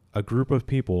a group of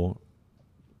people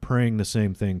praying the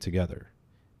same thing together,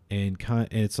 and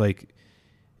it's like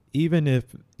even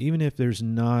if there's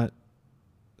not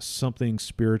something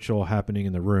spiritual happening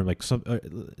in the room, like some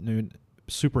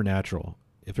supernatural,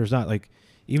 if there's not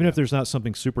if there's not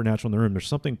something supernatural in the room, there's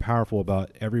something powerful about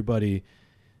everybody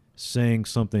saying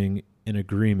something in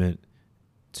agreement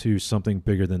to something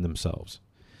bigger than themselves.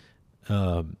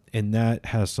 And that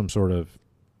has some sort of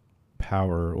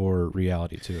power or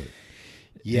reality to it.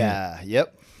 Yeah.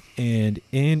 Yep. And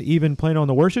even playing on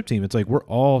the worship team, it's like we're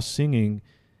all singing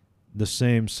the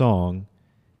same song.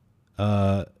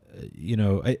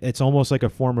 It's almost like a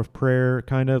form of prayer,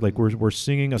 kind of like we're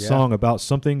singing a song about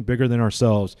something bigger than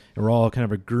ourselves, and we're all kind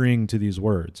of agreeing to these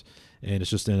words, and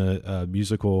it's just in a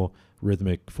musical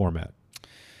rhythmic format.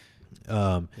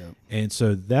 And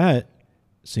so that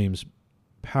seems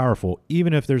powerful,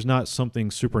 even if there's not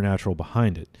something supernatural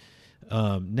behind it.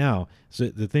 Now, so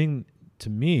the thing to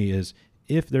me is,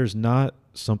 if there's not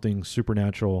something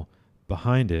supernatural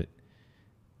behind it,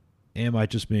 am I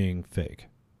just being fake?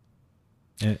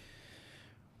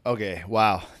 Okay.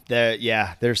 Wow.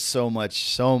 There's so much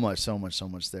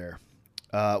there.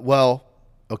 Well,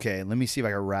 okay. Let me see if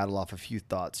I can rattle off a few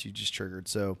thoughts you just triggered.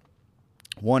 So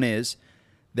one is,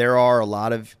 there are a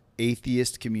lot of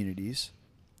atheist communities.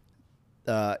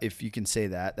 If you can say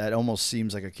that almost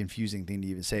seems like a confusing thing to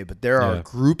even say, but there are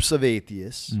groups of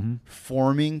atheists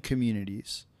forming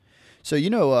communities. So,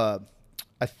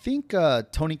 I think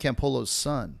Tony Campolo's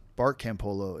son, Bart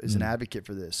Campolo, is an advocate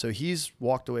for this. So he's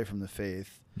walked away from the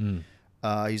faith.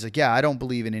 He's like, I don't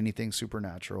believe in anything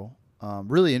supernatural.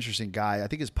 Really interesting guy. I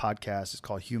think his podcast is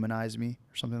called Humanize Me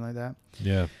or something like that.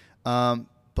 Yeah.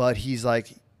 But he's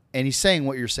like, and he's saying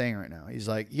what you're saying right now. He's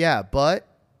like, but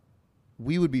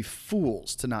we would be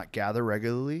fools to not gather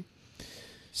regularly,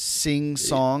 sing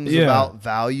songs about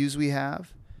values we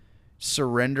have,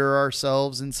 surrender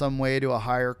ourselves in some way to a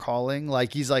higher calling.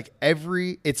 Like, he's like,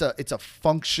 it's an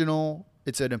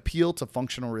appeal to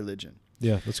functional religion.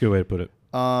 Yeah, that's a good way to put it.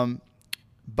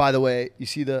 By the way, you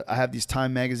see I have these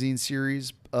Time Magazine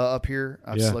series up here.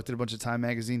 I've selected a bunch of Time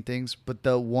Magazine things, but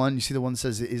the one that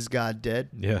says, "Is God Dead?"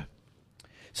 Yeah.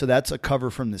 So that's a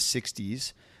cover from the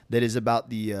 60s that is about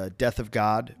the Death of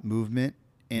God movement.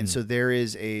 And so there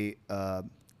is in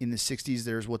the 60s,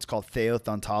 there's what's called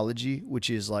theothontology, which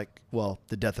is like,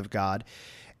 the death of God.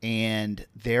 And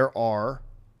there are,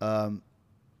 I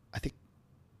think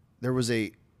there was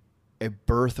a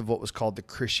birth of what was called the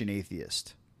Christian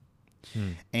atheist.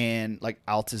 And like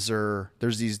Althusser,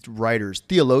 there's these writers,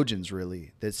 theologians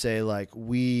really, that say like,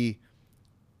 I'm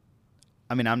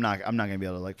not going to be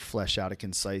able to like flesh out a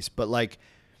concise, but like,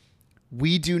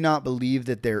 we do not believe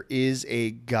that there is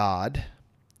a God,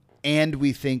 and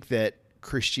we think that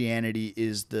Christianity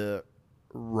is the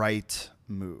right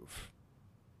move.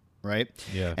 Right.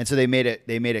 Yeah. And so they made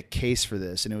a case for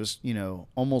this, and it was,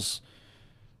 almost,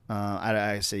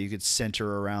 I say you could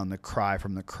center around the cry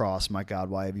from the cross, "My God,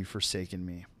 why have you forsaken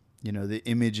me?" The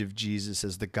image of Jesus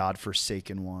as the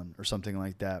God-forsaken one, or something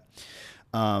like that.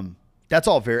 That's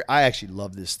all I actually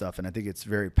love this stuff, and I think it's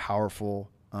very powerful.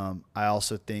 I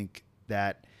also think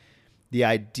that the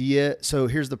idea, so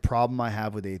here's the problem I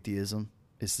have with atheism.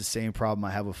 It's the same problem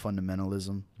I have with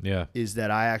fundamentalism. Yeah. Is that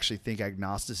I actually think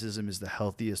agnosticism is the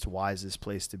healthiest, wisest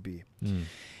place to be.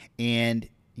 And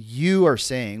you are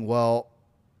saying, well,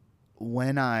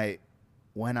 when I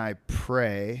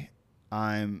pray,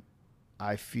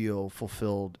 I feel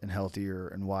fulfilled and healthier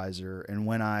and wiser. And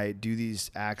when I do these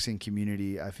acts in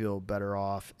community, I feel better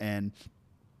off. And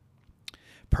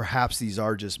perhaps these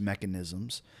are just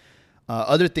mechanisms.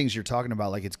 Other things you're talking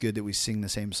about, like it's good that we sing the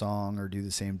same song or do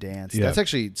the same dance. Yeah. That's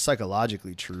actually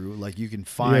psychologically true. Like you can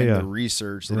find the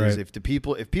research that is if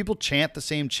people chant the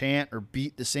same chant or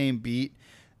beat the same beat,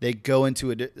 they go into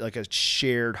a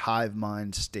shared hive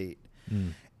mind state.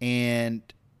 And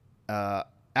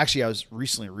actually, I was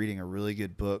recently reading a really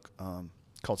good book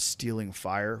called Stealing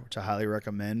Fire, which I highly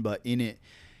recommend. But in it,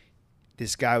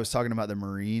 this guy was talking about the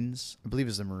Marines. I believe it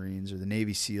was the Marines or the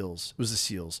Navy SEALs. It was the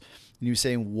SEALs. And he was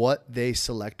saying what they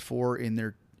select for in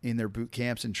their boot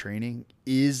camps and training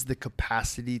is the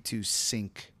capacity to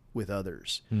sync with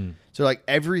others. So like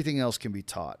everything else can be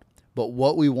taught. But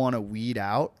what we want to weed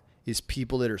out is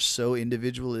people that are so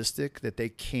individualistic that they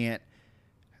can't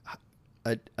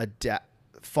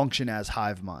function as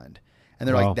hive mind. And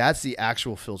they're like, that's the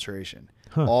actual filtration.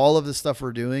 All of the stuff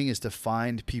we're doing is to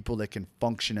find people that can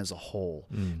function as a whole,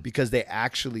 because they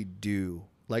actually do.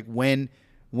 Like when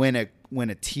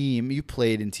a team, you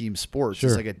played in team sports,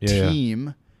 it's like a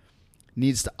team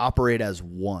needs to operate as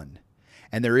one.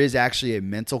 And there is actually a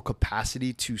mental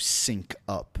capacity to sync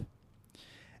up.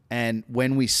 And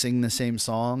when we sing the same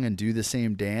song and do the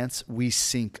same dance, we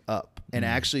sync up. And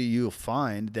actually you'll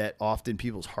find that often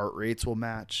people's heart rates will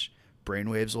match,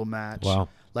 brainwaves will match. Wow.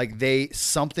 Like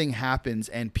something happens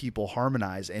and people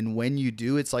harmonize. And when you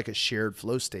do, it's like a shared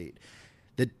flow state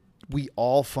that we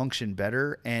all function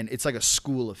better. And it's like a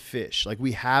school of fish. Like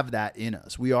we have that in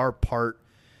us. We are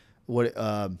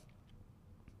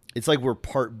it's like we're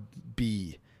part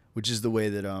B, which is the way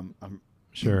that I'm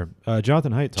sure.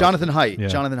 Jonathan Haidt. Jonathan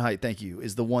Haidt, thank you,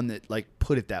 is the one that like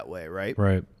put it that way, right?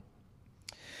 Right.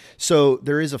 So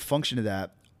there is a function to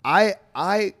that.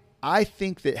 I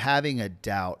think that having a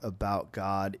doubt about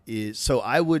God is, so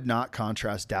I would not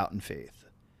contrast doubt and faith.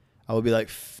 I would be like,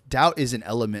 doubt is an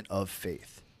element of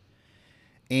faith.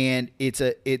 And it's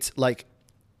like,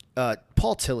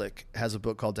 Paul Tillich has a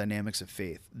book called Dynamics of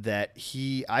Faith that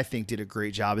I think did a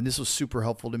great job. And this was super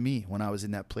helpful to me when I was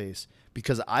in that place,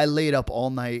 because I laid up all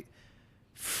night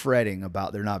fretting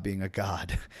about there not being a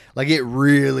God. Like it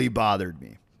really bothered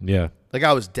me. Yeah. Like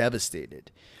I was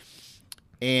devastated.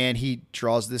 And he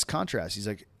draws this contrast. He's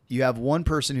like, you have one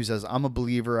person who says, I'm a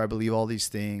believer. I believe all these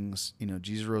things.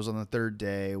 Jesus rose on the third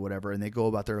day, whatever. And they go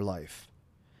about their life.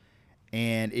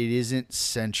 And it isn't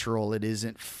central. It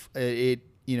isn't,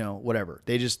 whatever.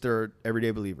 They're an everyday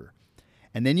believer.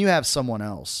 And then you have someone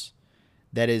else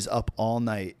that is up all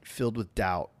night filled with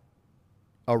doubt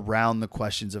around the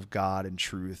questions of God and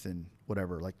truth and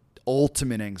whatever. Like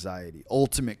ultimate anxiety,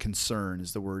 ultimate concern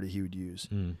is the word he would use.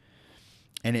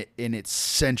 And it's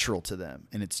central to them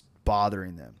and it's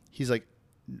bothering them. He's like,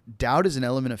 doubt is an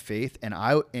element of faith. And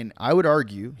I would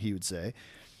argue, he would say,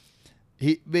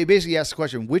 he basically asked the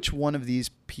question, which one of these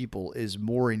people is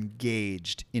more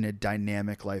engaged in a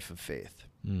dynamic life of faith?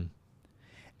 And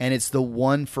it's the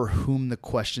one for whom the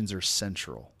questions are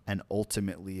central and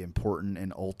ultimately important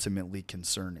and ultimately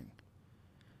concerning.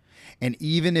 And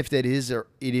even if that is,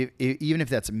 even if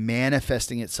that's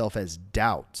manifesting itself as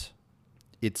doubt,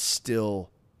 it's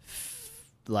still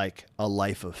like a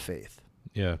life of faith.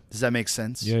 Yeah. Does that make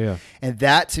sense? Yeah, yeah. And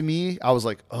that to me, I was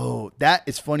like, oh, that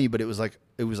is funny, but it was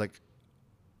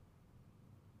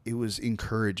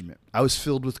encouragement. I was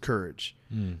filled with courage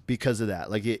because of that.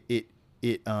 Like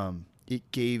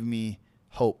it gave me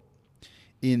hope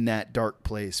in that dark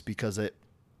place, because it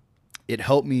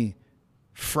helped me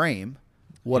frame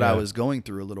what I was going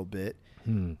through a little bit.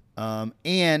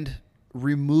 And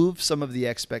remove some of the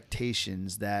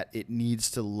expectations that it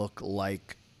needs to look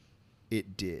like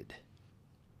it did.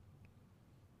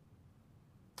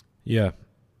 Yeah.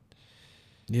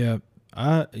 Yeah.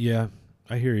 I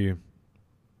hear you.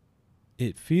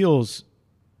 It feels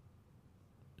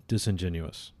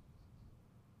disingenuous.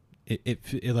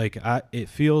 it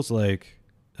feels like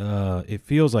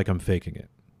I'm faking it.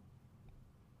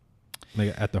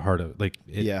 Like at the heart of it, like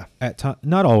Yeah. at time,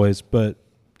 not always, but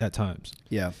at times.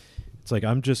 Yeah. It's like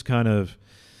I'm just kind of,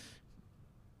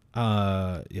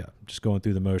 just going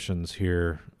through the motions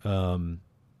here,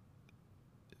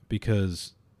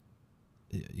 because,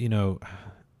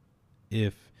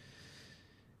 if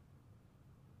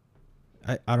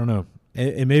I don't know,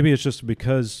 and maybe it's just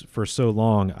because for so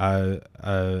long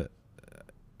and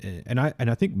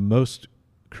I think most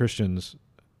Christians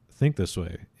think this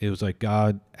way. It was like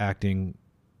God acting,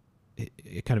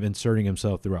 it kind of inserting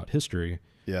himself throughout history.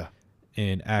 Yeah.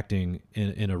 And acting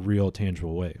in a real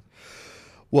tangible way.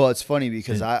 Well, it's funny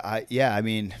because I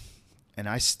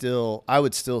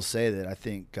would still say that I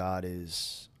think God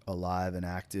is alive and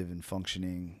active and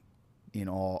functioning in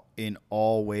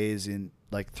all ways in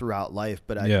like throughout life.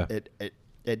 But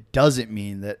it doesn't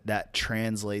mean that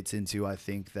translates into, I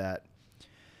think that,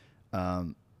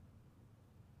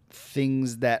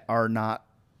 things that are not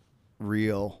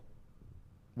real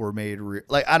were made real.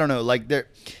 Like, I don't know, like there,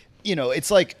 it's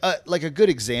like a good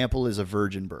example is a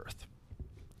virgin birth,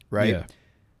 right? Yeah.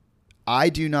 I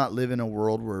do not live in a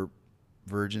world where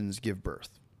virgins give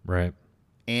birth. Right.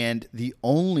 And the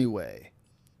only way,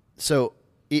 so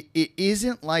it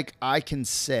isn't like I can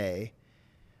say,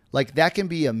 like that can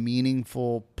be a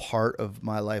meaningful part of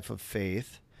my life of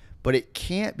faith, but it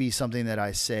can't be something that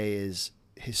I say is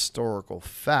historical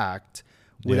fact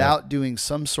without doing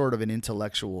some sort of an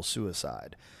intellectual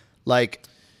suicide. Like,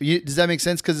 does that make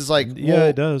sense? Because it's like, well,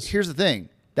 it does. Here's the thing.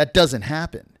 That doesn't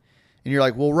happen. And you're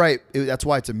like, well, right. That's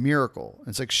why it's a miracle. And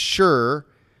it's like, sure.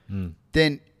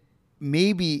 Then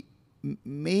maybe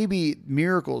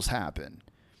miracles happen.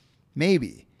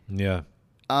 Maybe. Yeah.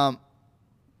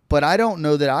 But I don't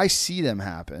know that I see them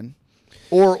happen.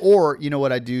 Or you know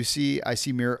what I do see? I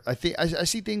see I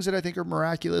see things that I think are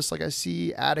miraculous. Like I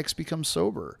see addicts become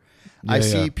sober. I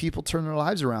see people turn their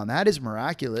lives around. That is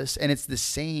miraculous, and it's the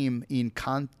same in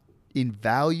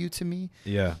value to me.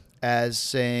 Yeah. As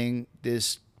saying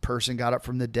this person got up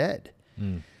from the dead.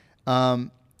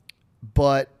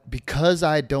 But because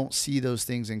I don't see those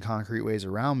things in concrete ways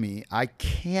around me, I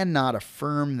cannot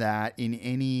affirm that in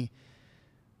any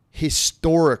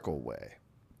historical way.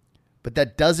 But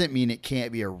that doesn't mean it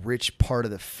can't be a rich part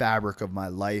of the fabric of my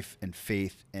life and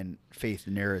faith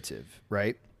narrative,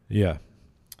 right? Yeah.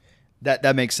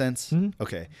 That makes sense? Mm-hmm.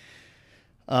 Okay.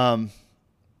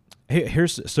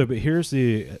 Here's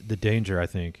the danger, I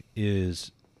think,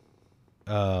 is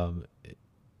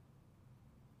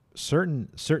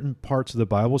certain parts of the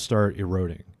Bible start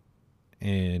eroding,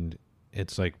 and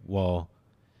it's like, well,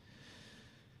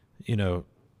 that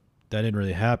didn't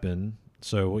really happen.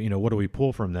 So, what do we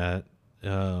pull from that?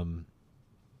 And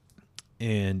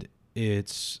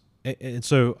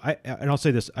so I'll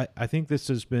say this, I think this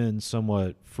has been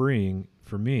somewhat freeing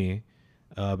for me,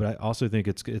 but I also think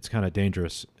it's kind of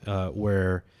dangerous,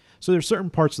 so there's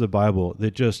certain parts of the Bible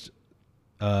that just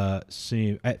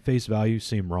seem at face value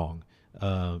seem wrong,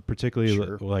 particularly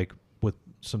like with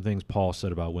some things Paul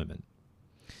said about women.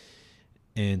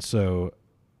 And so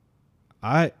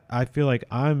I feel like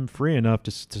I'm free enough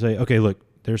to say, okay, look,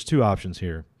 there's two options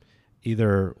here.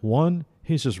 Either one,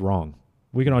 he's just wrong.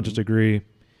 We can all just agree,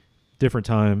 different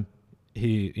time,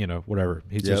 whatever.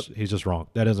 He's just wrong.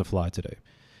 That doesn't fly today.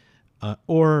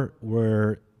 Or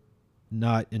we're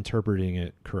not interpreting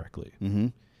it correctly. Mm-hmm.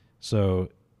 So,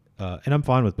 and I'm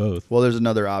fine with both. Well, there's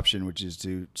another option, which is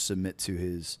to submit to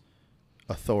his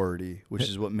authority, which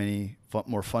is what many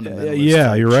more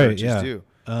fundamentalist churches do.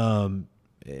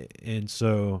 And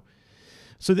so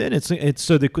then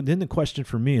then the question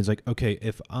for me is like, okay,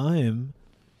 if I'm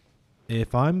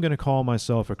going to call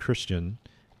myself a Christian,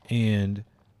 and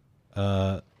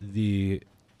the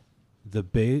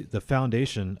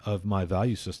foundation of my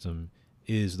value system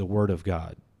is the Word of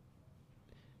God,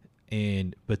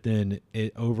 but then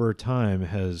it over time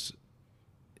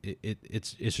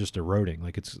it's just eroding.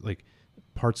 Like it's like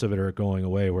parts of it are going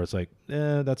away where it's like,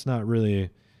 that's not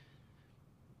really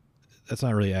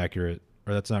accurate,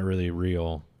 or that's not really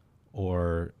real,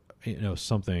 or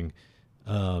something,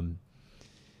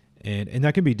 and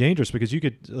that can be dangerous because you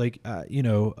could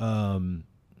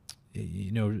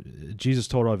Jesus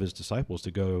told all of his disciples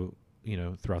to go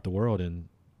throughout the world and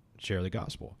share the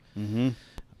gospel. Mm-hmm.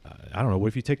 I don't know. What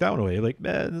if you take that one away? Like,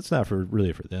 that's not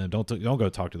really for them. Don't go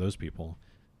talk to those people.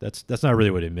 That's not really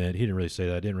what it meant. He didn't really say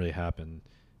that. It didn't really happen.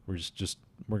 We're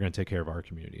we're going to take care of our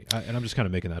community. And I'm just kind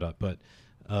of making that up, but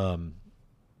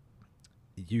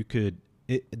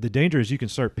the danger is you can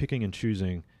start picking and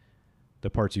choosing the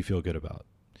parts you feel good about,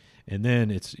 and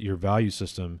then it's your value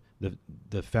system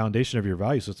the foundation of your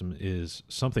value system is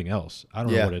something else. I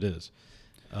don't know Yeah. what it is.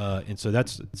 And so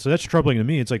that's troubling to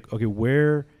me. It's like, okay,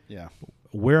 where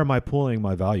am I pulling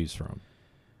my values from?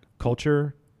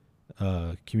 Culture,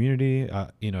 community,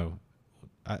 you know,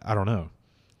 I don't know.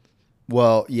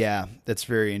 Well, yeah, that's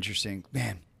very interesting,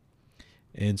 man.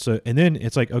 And then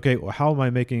it's like, okay, well, how am I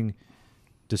making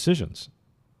decisions?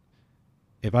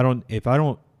 If I don't know if I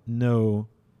don't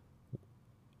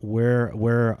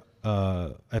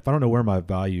know where my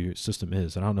value system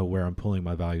is, and I don't know where I'm pulling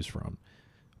my values from,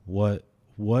 what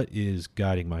is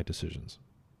guiding my decisions?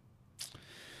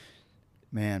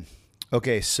 Man.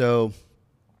 Okay, so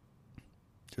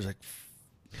there's like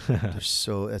that's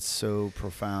so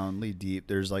profoundly deep.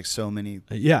 There's like so many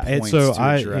and points so to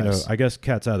I address. I guess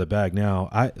cat's out of the bag now.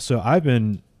 I've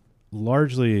been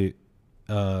largely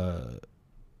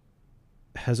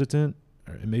hesitant,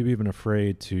 or maybe even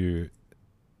afraid to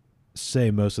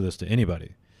say most of this to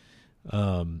anybody,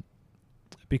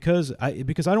 because I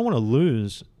don't want to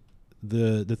lose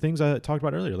the things I talked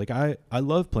about earlier. Like I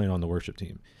love playing on the worship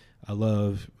team. I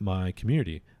love my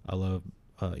community. I love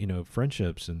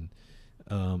friendships and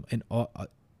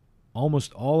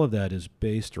almost all of that is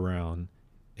based around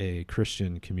a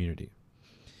Christian community.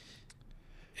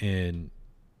 And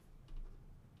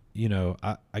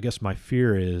I guess my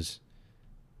fear is,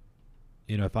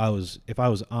 if I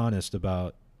was honest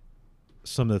about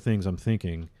some of the things I'm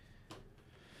thinking,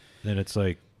 then it's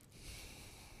like,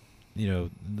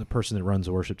 the person that runs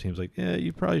the worship team is like, yeah,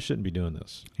 you probably shouldn't be doing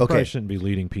this. You probably shouldn't be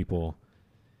leading people,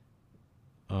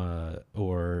 or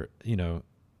go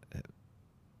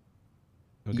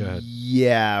ahead.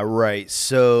 Yeah, right.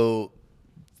 So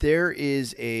there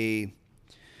is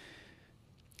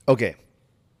okay.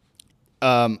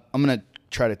 I'm going to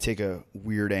try to take a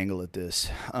weird angle at this.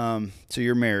 So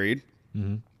you're married,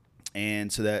 Mm-hmm.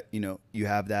 and so that, you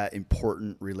have that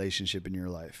important relationship in your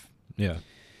life. Yeah.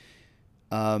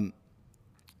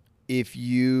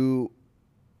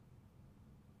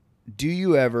 Do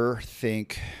you ever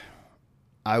think,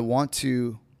 I want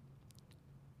to,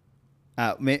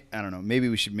 I don't know, maybe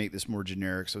we should make this more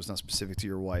generic so it's not specific to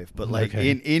your wife, but like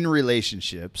in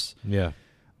relationships, Yeah.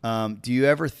 do you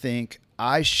ever think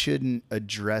I shouldn't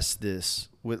address this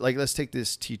with, like, let's take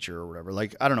this teacher or whatever,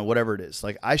 like, I don't know, whatever it is,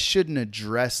 like, I shouldn't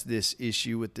address this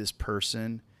issue with this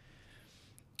person?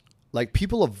 Like,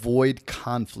 people avoid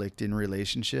conflict in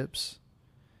relationships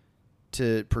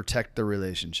to protect the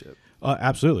relationship.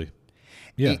 Absolutely.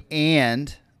 Yeah.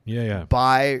 And Yeah.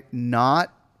 by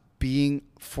not being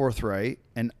forthright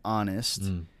and honest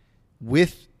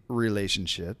with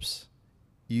relationships,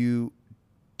 you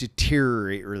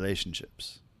deteriorate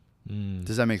relationships.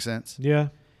 Does that make sense? Yeah.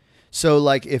 So,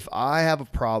 like, if I have a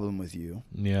problem with you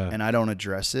and I don't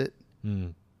address it,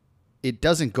 it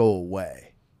doesn't go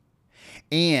away.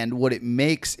 And what it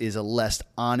makes is a less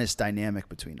honest dynamic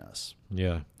between us.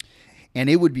 Yeah. And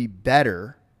it would be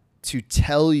better to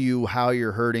tell you how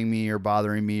you're hurting me or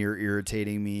bothering me or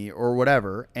irritating me or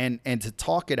whatever, and to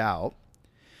talk it out.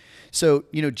 So,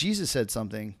 Jesus said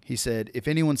something. He said, if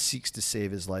anyone seeks to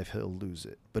save his life, he'll lose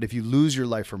it. But if you lose your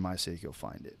life for my sake, you'll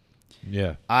find it.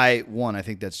 Yeah. I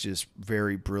think that's just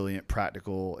very brilliant,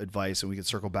 practical advice, and we can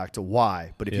circle back to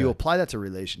why. But if you apply that to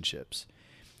relationships,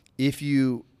 if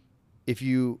you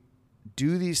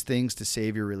do these things to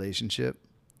save your relationship,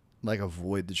 like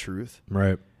avoid the truth,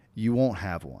 Right. you won't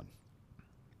have one.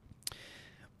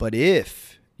 But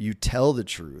if you tell the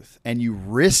truth and you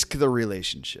risk the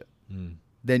relationship,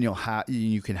 then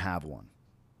you can have one.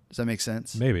 Does that make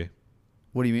sense? Maybe.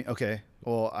 What do you mean? Okay.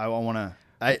 Well, I want to.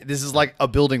 This is like a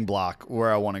building block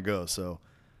where I want to go. So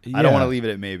I don't want to leave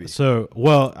it at maybe. So,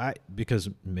 because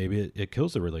maybe it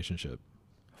kills the relationship.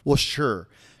 Well, sure.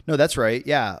 No, that's right.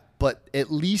 Yeah. But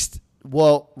at least,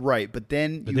 right. But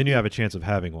then you have a chance of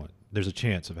having one. There's a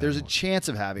chance of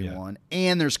having one,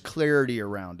 and there's clarity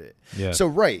around it. Yeah. So,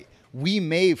 right. We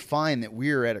may find that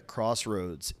we are at a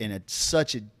crossroads in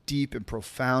such a deep and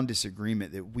profound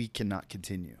disagreement that we cannot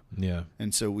continue. Yeah.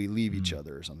 And so we leave each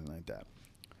other or something like that.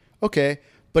 Okay.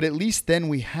 But at least then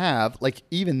we have, like,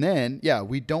 even then,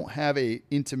 we don't have a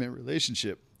intimate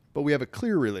relationship, but we have a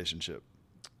clear relationship.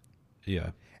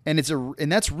 Yeah. And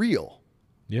and that's real.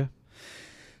 Yeah.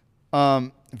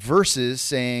 Versus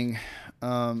saying,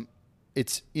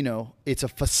 it's a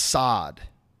facade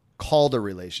called a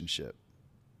relationship.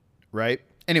 Right?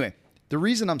 Anyway, the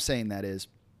reason I'm saying that is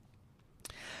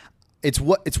it's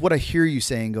what I hear you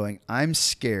saying, going, I'm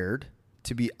scared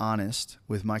to be honest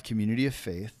with my community of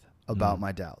faith about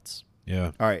my doubts.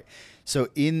 Yeah. All right. So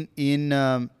in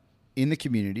the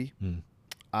community,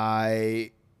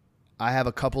 I have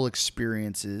a couple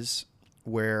experiences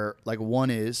where like one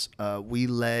is we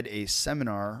led a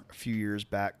seminar a few years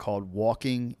back called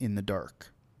Walking in the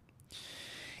Dark.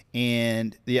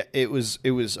 And it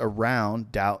was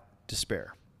around doubt,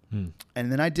 despair. And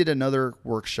then I did another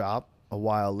workshop a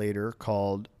while later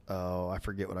called, I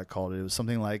forget what I called it. It was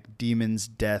something like Demons,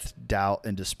 Death, Doubt,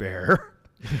 and Despair.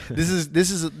 This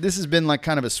has been like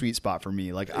kind of a sweet spot for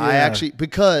me. Like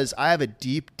because I have a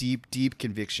deep, deep, deep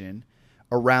conviction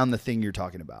around the thing you're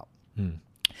talking about.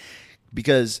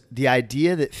 Because the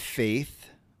idea that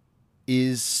faith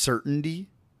is certainty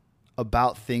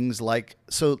about things like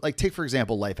take for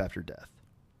example, life after death.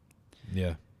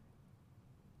 Yeah.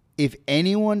 If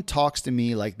anyone talks to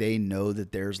me like they know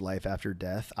that there's life after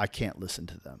death, I can't listen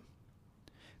to them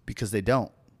because they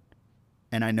don't.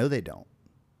 And I know they don't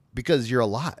because you're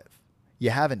alive. You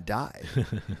haven't died.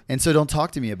 And so don't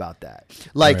talk to me about that.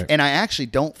 Like, right. And I actually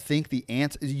don't think the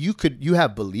answer, you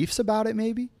have beliefs about it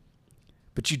maybe,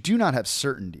 but you do not have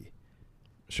certainty.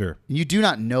 Sure. You do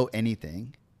not know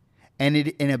anything.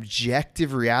 And an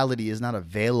objective reality is not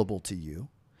available to you.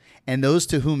 And those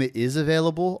to whom it is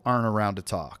available aren't around to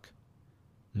talk.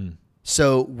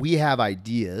 So we have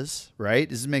ideas, right?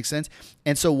 Does this make sense?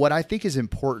 And so what I think is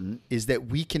important is that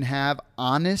we can have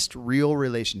honest, real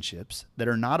relationships that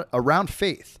are not around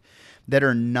faith, that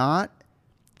are not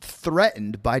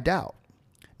threatened by doubt.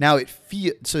 Now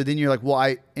so then you're like,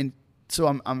 well,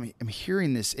 so I'm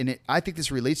hearing this, and I think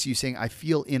this relates to you saying I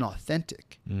feel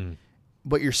inauthentic.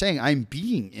 But you're saying I'm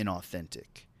being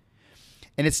inauthentic.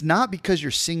 And it's not because you're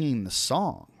singing the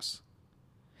songs.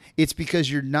 It's because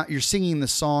you're singing the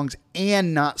songs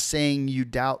and not saying you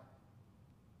doubt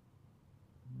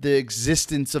the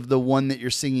existence of the one that you're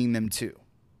singing them to.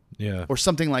 Yeah. Or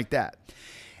something like that.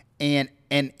 And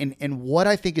what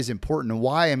I think is important and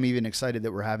why I'm even excited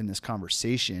that we're having this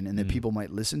conversation and that people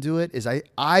might listen to it is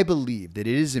I believe that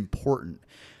it is important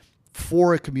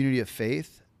for a community of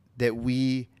faith that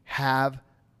we have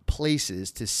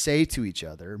places to say to each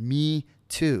other, me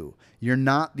too. You're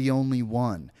not the only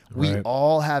one. Right. We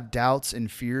all have doubts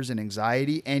and fears and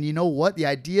anxiety. And you know what? The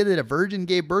idea that a virgin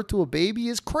gave birth to a baby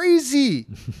is crazy.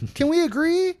 Can we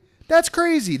agree? That's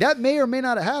crazy. That may or may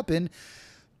not have happened.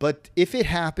 But if it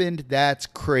happened, that's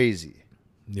crazy.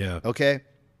 Yeah. Okay?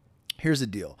 Here's the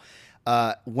deal.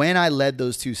 When I led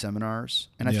those two seminars,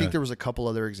 and I think there was a couple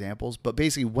other examples, but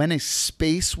basically when a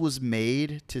space was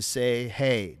made to say,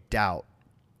 hey, doubt,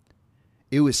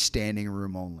 it was standing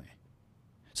room only.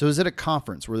 So it was at a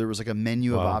conference where there was like a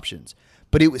menu of options,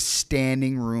 but it was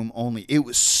standing room only. It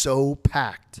was so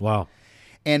packed. Wow.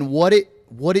 And what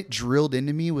it drilled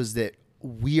into me was that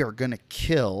we are going to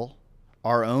kill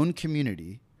our own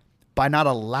community by not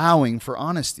allowing for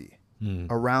honesty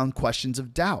around questions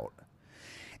of doubt.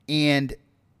 And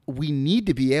we need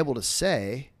to be able to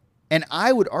say, and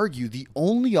I would argue the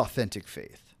only authentic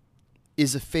faith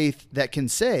is a faith that can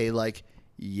say like,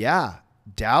 yeah,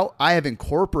 doubt, I have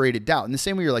incorporated doubt. In the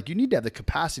same way you're like, you need to have the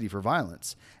capacity for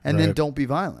violence and then don't be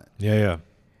violent. Yeah.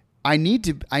 I need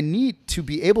to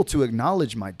be able to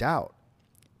acknowledge my doubt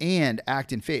and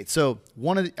act in faith. So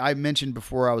I mentioned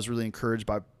before, I was really encouraged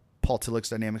by Paul Tillich's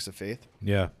Dynamics of Faith.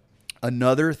 Yeah.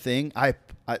 Another thing, I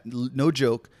no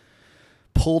joke,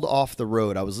 pulled off the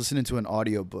road. I was listening to an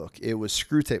audiobook. It was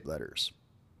Screwtape Letters.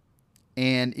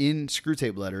 And in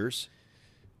Screwtape Letters,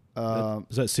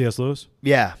 is that C.S. Lewis?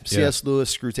 Yeah, C.S.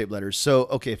 Lewis, Screwtape Letters. So,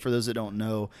 okay, for those that don't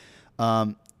know,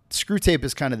 Screwtape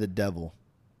is kind of the devil,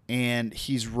 and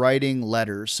he's writing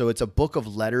letters. So it's a book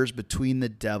of letters between the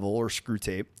devil, or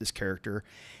Screwtape, this character,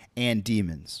 and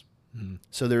demons.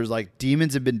 So there's like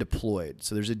demons have been deployed.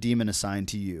 So there's a demon assigned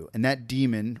to you, and that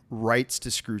demon writes to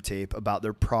Screwtape about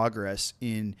their progress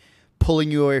in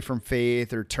pulling you away from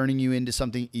faith or turning you into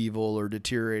something evil or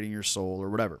deteriorating your soul or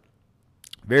whatever.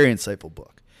 Very insightful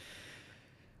book.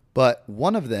 But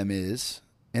one of them is,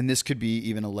 and this could be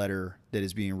even a letter that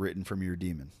is being written from your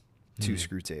demon to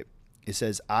Screwtape. It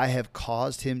says, I have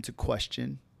caused him to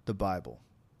question the Bible,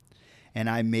 and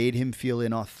I made him feel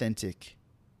inauthentic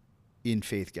in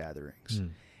faith gatherings.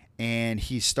 And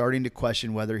he's starting to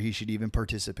question whether he should even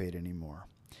participate anymore.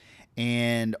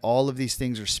 And all of these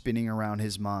things are spinning around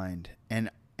his mind.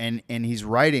 And he's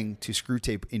writing to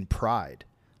Screwtape in pride.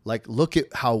 Like, look at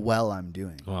how well I'm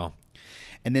doing. Wow.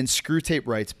 And then Screwtape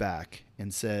writes back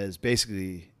and says,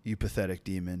 basically, you pathetic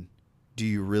demon, do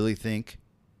you really think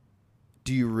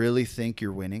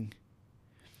you're winning?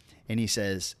 And he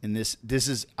says, and this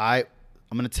is, I'm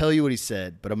going to tell you what he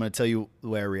said, but I'm going to tell you the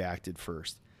way I reacted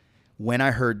first. When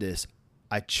I heard this,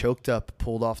 I choked up,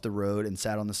 pulled off the road, and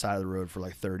sat on the side of the road for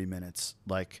like 30 minutes,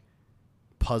 like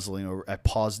puzzling over. I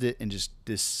paused it and just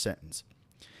this sentence.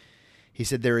 He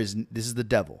said, this is the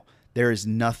devil. There is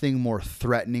nothing more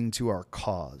threatening to our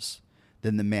cause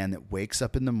than the man that wakes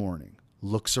up in the morning,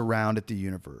 looks around at the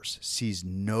universe, sees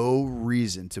no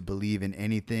reason to believe in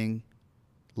anything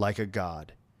like a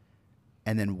God,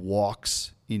 and then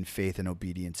walks in faith and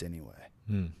obedience anyway.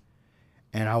 Mm.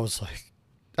 And I was like,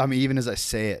 I mean, even as I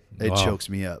say it, it chokes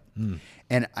me up. Mm.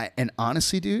 And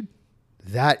honestly, dude,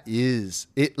 that is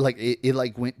it. Like it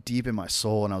like went deep in my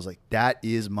soul, and I was like, that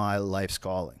is my life's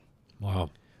calling. Wow.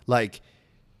 Like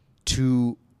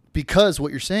because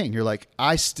what you're saying, you're like,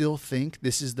 I still think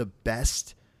this is the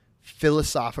best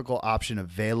philosophical option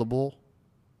available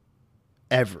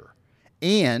ever.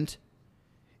 And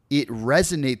it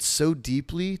resonates so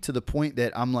deeply to the point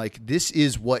that I'm like, this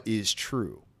is what is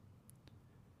true.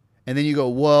 And then you go,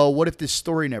 well, what if this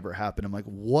story never happened? I'm like,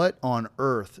 what on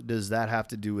earth does that have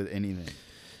to do with anything?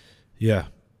 Yeah.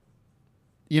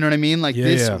 You know what I mean? Like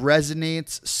this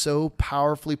resonates so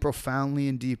powerfully, profoundly,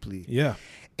 and deeply. Yeah.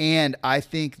 And I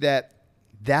think that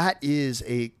is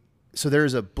so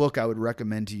there's a book I would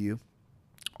recommend to you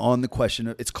on the question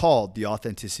of, it's called The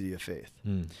Authenticity of Faith.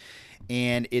 Mm.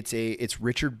 And it's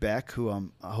Richard Beck, who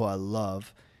I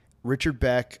love. Richard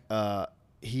Beck,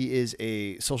 he is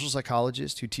a social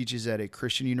psychologist who teaches at a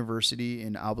Christian university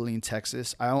in Abilene,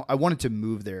 Texas. I wanted to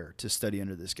move there to study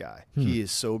under this guy. He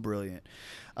is so brilliant.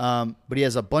 But he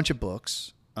has a bunch of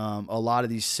books, a lot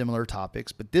of these similar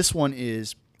topics. But this one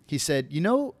is, he said, you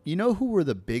know who were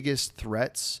the biggest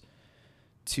threats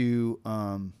to,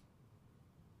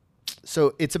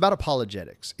 so it's about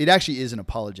apologetics. It actually is an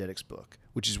apologetics book,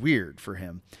 which is weird for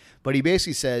him. But he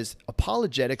basically says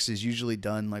apologetics is usually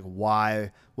done like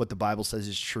why what the Bible says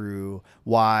is true,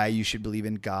 why you should believe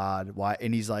in God, why.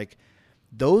 And he's like,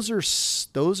 those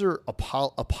are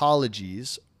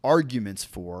apologies, arguments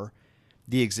for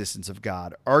the existence of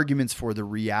God, arguments for the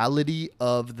reality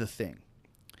of the thing.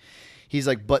 He's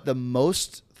like, but the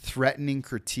most threatening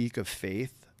critique of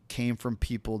faith came from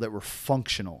people that were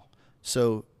functional.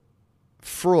 So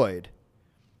Freud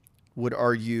would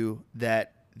argue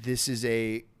that this is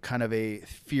a kind of a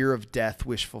fear of death,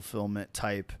 wish fulfillment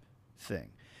type thing.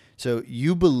 So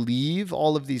you believe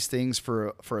all of these things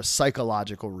for a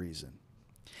psychological reason.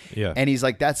 Yeah. And he's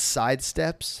like, that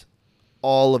sidesteps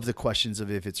all of the questions of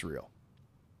if it's real.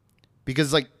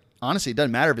 Because like, honestly, it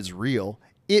doesn't matter if it's real.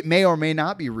 It may or may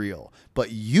not be real,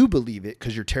 but you believe it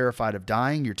because you're terrified of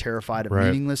dying. You're terrified of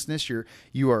meaninglessness.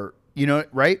 You are,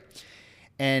 right?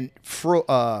 And Freud,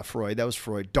 that was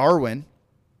Freud. Darwin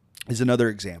is another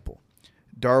example.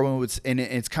 Darwin would, and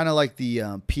it's kind of like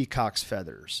the peacock's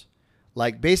feathers.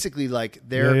 Like basically like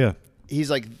he's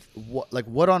like,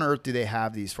 what on earth do they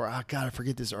have these for? Oh God, I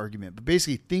forget this argument. But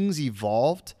basically things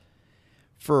evolved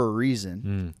for a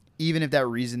reason, even if that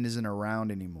reason isn't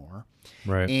around anymore.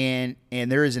 Right. And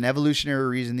there is an evolutionary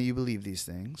reason that you believe these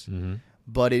things,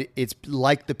 but it's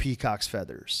like the peacock's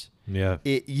feathers. Yeah.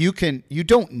 You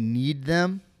don't need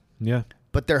them. Yeah.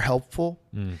 But they're helpful.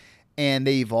 And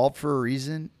they evolved for a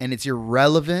reason, and it's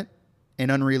irrelevant and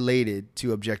unrelated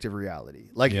to objective reality.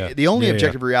 Like the only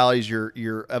objective reality is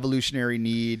your evolutionary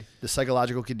need, the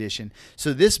psychological condition.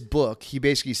 So this book, he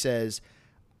basically says,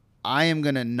 I am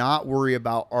going to not worry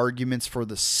about arguments for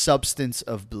the substance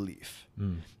of belief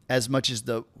as much as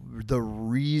the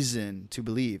reason to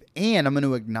believe. And I'm going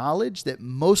to acknowledge that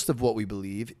most of what we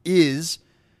believe is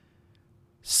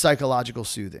psychological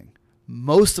soothing.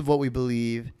 Most of what we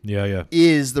believe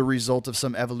is the result of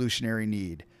some evolutionary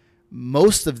need.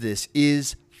 Most of this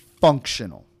is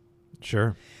functional.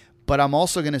 Sure. But I'm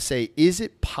also going to say, is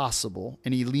it possible,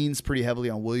 and he leans pretty heavily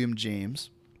on William James,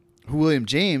 who William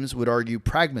James would argue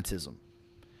pragmatism.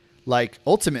 Like,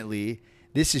 ultimately,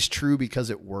 this is true because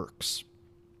it works.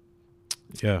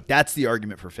 Yeah. That's the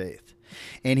argument for faith.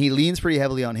 And he leans pretty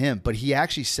heavily on him, but he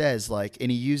actually says like,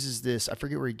 and he uses this, I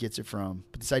forget where he gets it from,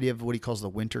 but this idea of what he calls the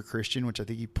winter Christian, which I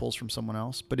think he pulls from someone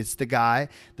else, but it's the guy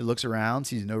that looks around,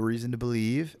 sees no reason to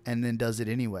believe, and then does it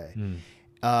anyway.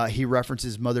 He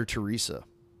references Mother Teresa,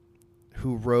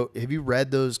 who wrote, have you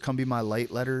read those Come Be My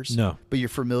Light letters? No. But you're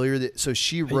familiar that, so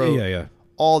she wrote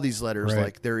all these letters,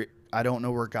 like I don't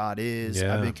know where God is.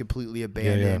 I've been completely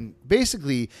abandoned.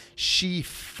 Basically, she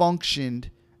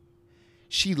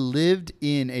lived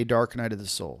in a dark night of the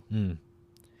soul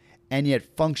and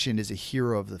yet functioned as a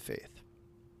hero of the faith.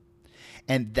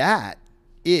 And that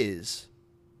is,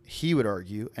 he would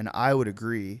argue, and I would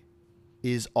agree,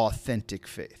 is authentic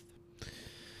faith.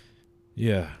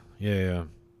 Yeah,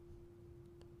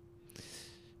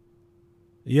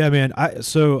 man.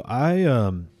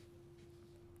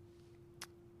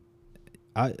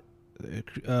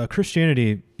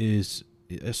 Christianity is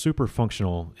super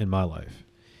functional in my life.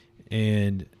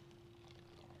 And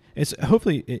It's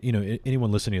hopefully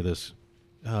anyone listening to this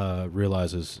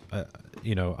realizes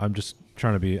I'm just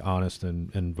trying to be honest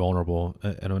and vulnerable,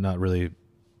 and I'm not really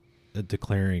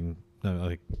declaring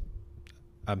like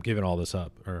I'm giving all this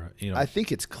up, or I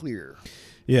think it's clear.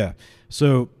 Yeah.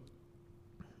 So,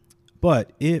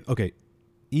 but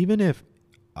even if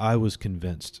I was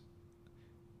convinced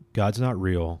God's not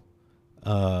real,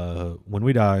 when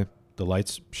we die, the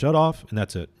lights shut off and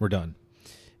that's it, we're done.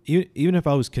 Even if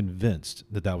I was convinced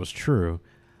that was true,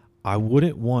 I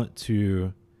wouldn't want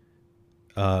to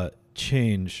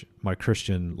change my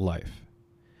Christian life.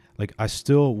 Like, I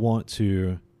still want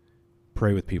to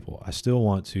pray with people. I still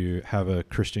want to have a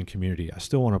Christian community. I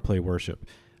still want to play worship,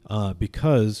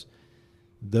 because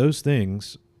those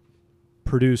things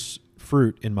produce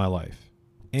fruit in my life,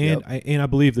 and I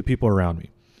believe the people around me.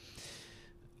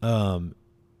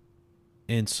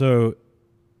 And so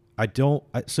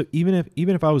so even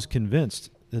if I was convinced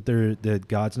that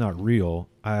God's not real,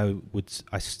 I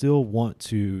still want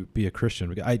to be a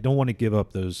Christian. I don't want to give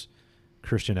up those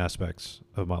Christian aspects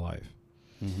of my life.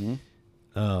 Mm-hmm.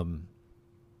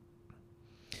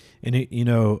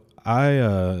 And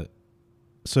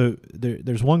so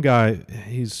there's one guy,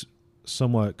 he's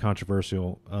somewhat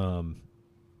controversial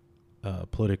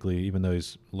politically, even though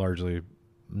he's largely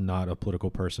not a political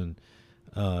person.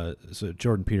 So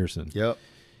Jordan Peterson. Yep.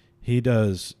 He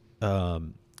does.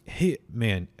 His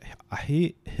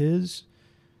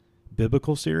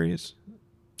biblical series.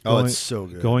 It's so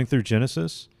good. Going through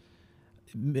Genesis,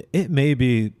 it may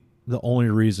be the only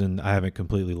reason I haven't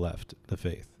completely left the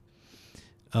faith,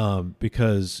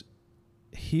 because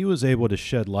he was able to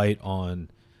shed light on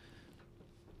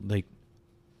like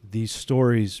these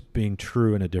stories being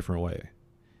true in a different way,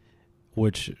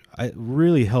 which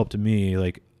really helped me.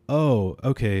 Like, oh,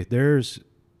 okay, there's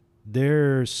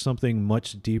something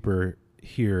much deeper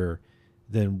here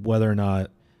than whether or not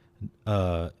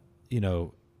Noah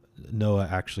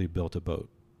actually built a boat.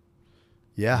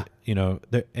 Yeah. And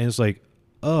it's like,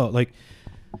 oh, like,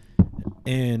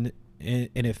 and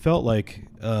it felt like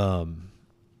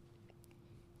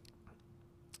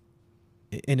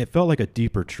a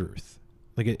deeper truth.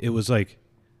 Like it was like,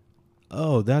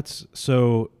 oh, that's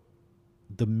so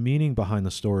the meaning behind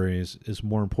the stories is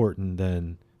more important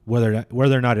than whether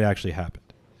or not it actually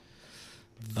happened.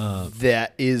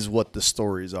 That is what the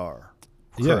stories are.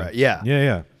 Correct.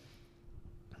 Yeah.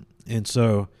 And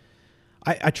so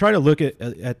I try to look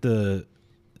at the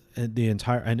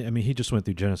entire, and I mean, he just went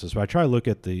through Genesis, but I try to look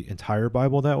at the entire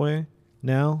Bible that way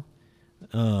now.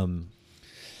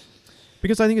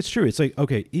 Because I think it's true. It's like,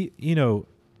 okay,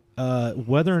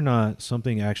 whether or not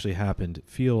something actually happened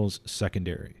feels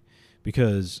secondary,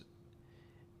 because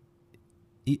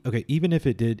even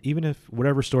if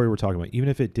whatever story we're talking about, even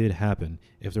if it did happen,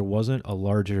 if there wasn't a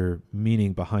larger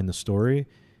meaning behind the story,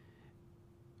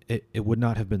 it would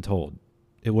not have been told.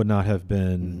 It would not have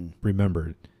been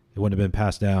remembered. It wouldn't have been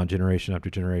passed down generation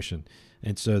after generation.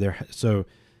 And so the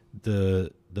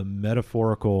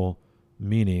metaphorical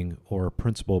meaning or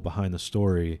principle behind the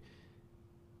story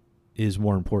is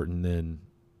more important than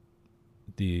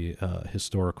the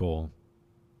historical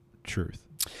truth.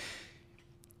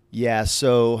 Yeah.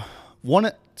 So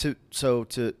I'm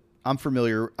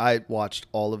familiar. I watched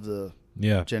all of the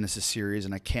Genesis series,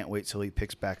 and I can't wait till he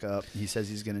picks back up. He says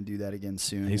he's going to do that again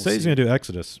soon. He says he's going to do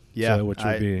Exodus. Yeah, so, which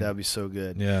would be that'd be so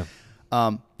good. Yeah.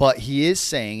 But he is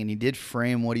saying, and he did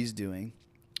frame what he's doing.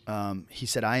 He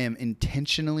said, I am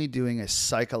intentionally doing a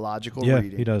psychological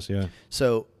reading. Yeah, he does, yeah.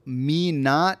 So me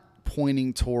not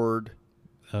pointing toward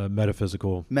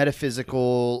metaphysical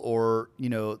or,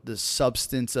 the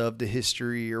substance of the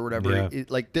history or whatever.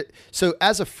 Yeah. So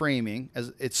as a framing,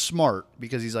 as it's smart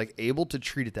because he's like able to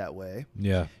treat it that way.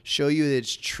 Yeah. Show you that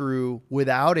it's true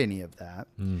without any of that,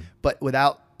 but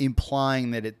without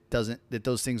implying that that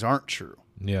those things aren't true.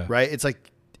 Yeah. Right. It's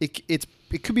like, it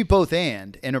could be both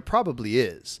and it probably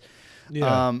is.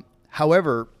 Yeah.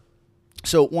 However,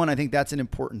 so one, I think that's an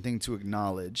important thing to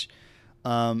acknowledge.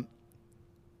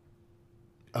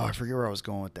 I forget where I was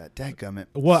going with that. Dadgummit.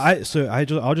 Well,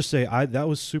 I'll just say that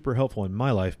was super helpful in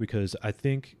my life, because I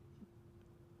think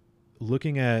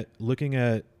looking at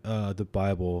the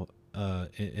Bible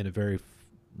in a very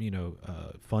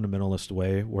fundamentalist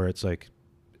way, where it's like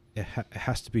it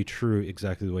has to be true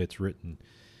exactly the way it's written,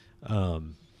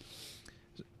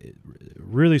 it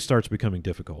really starts becoming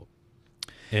difficult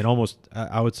and almost,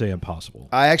 I would say, impossible.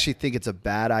 I actually think it's a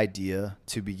bad idea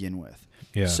to begin with.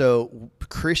 Yeah. So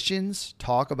Christians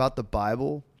talk about the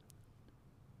Bible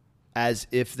as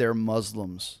if they're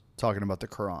Muslims talking about the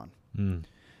Quran.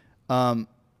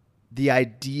 The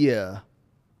idea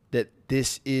that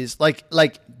this is like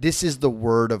this is the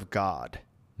word of God,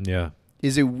 Yeah.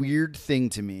 is a weird thing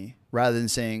to me, rather than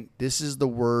saying this is the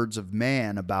words of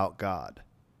man about God.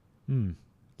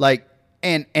 Like,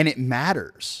 and it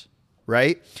matters,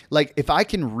 right? Like, if I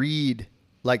can read,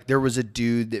 like, there was a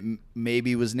dude that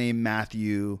maybe was named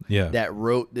Matthew that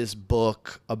wrote this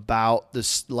book about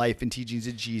the life and teachings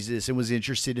of Jesus and was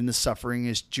interested in the suffering of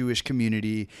his Jewish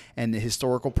community and the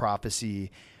historical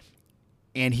prophecy.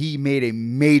 And he made a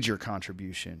major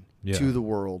contribution to the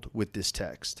world with this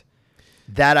text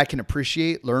that I can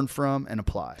appreciate, learn from, and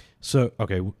apply. So,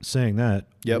 okay, saying that,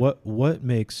 Yep. what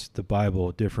makes the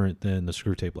Bible different than the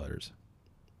screw tape letters?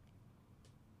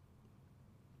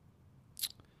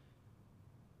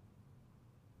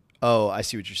 Oh, I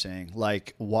see what you're saying.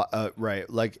 Like, what? Right.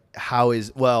 Like, how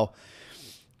is? Well,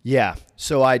 yeah.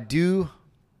 So I do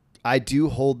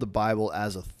hold the Bible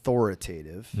as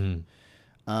authoritative.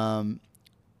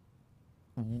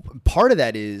 Part of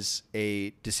that is a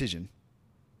decision,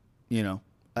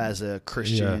 as a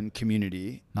Christian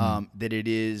community, that it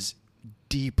is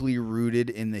deeply rooted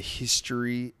in the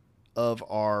history of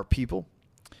our people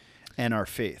and our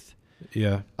faith.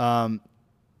 Yeah.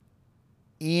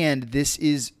 And this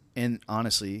is, and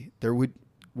honestly,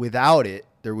 without it,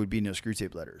 there would be no screw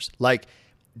tape letters. Like,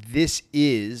 this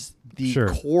is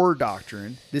the core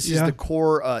doctrine. This is the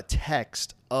core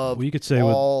text of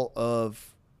all of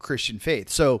Christian faith.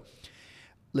 So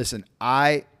listen,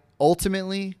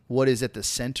 ultimately, what is at the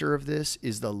center of this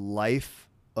is the life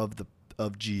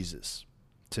of Jesus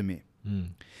to me.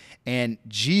 And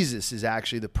Jesus is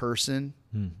actually the person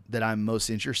that I'm most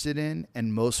interested in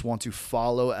and most want to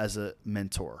follow as a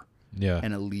mentor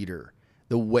and a leader.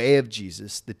 The way of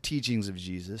Jesus, the teachings of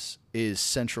Jesus is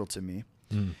central to me.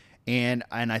 And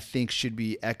I think should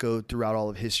be echoed throughout all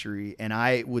of history. And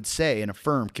I would say and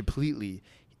affirm completely,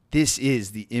 this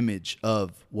is the image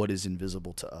of what is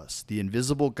invisible to us. The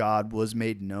invisible God was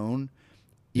made known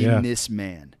in this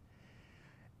man.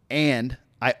 And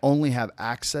I only have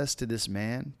access to this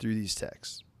man through these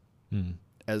texts.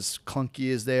 As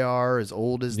clunky as they are, as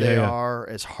old as they are,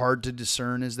 as hard to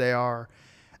discern as they are.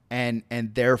 And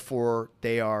therefore,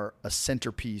 they are a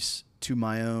centerpiece to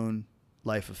my own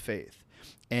life of faith.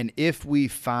 And if we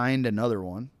find another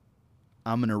one,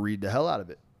 I'm going to read the hell out of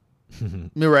it.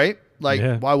 Right?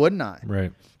 Like, why wouldn't I?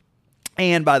 Right.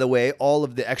 And by the way, all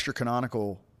of the extra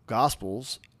canonical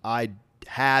gospels I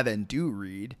have and do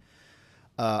read.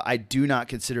 I do not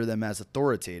consider them as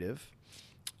authoritative.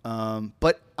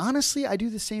 But honestly, I do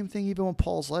the same thing even with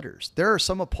Paul's letters. There are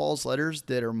some of Paul's letters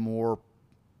that are more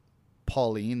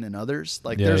Pauline than others.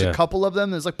 Like, there's a couple of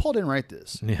them that's like, Paul didn't write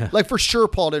this. Yeah. Like, for sure,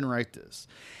 Paul didn't write this.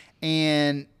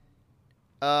 And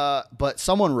but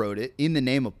someone wrote it in the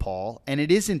name of Paul, and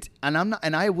it isn't.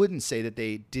 And I wouldn't say that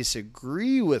they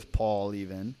disagree with Paul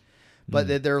even, but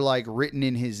that they're like written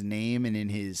in his name and in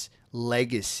his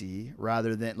legacy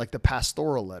rather than like the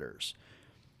pastoral letters.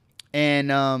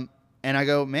 And I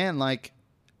go, man, like,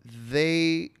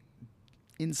 they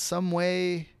in some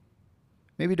way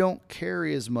maybe don't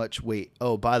carry as much weight.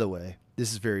 Oh, by the way,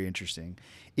 this is very interesting.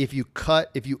 If you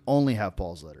only have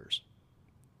Paul's letters,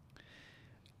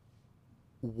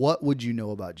 what would you know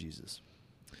about Jesus?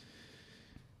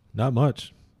 Not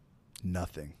much.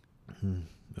 Nothing.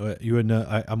 You would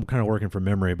know. I'm kind of working from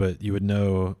memory, but you would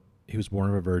know he was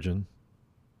born of a virgin,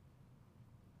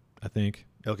 I think.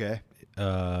 Okay.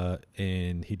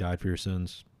 And he died for your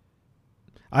sins.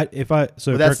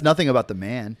 So that's nothing about the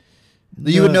man.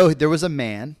 You would know there was a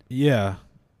man. Yeah.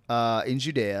 In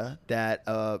Judea that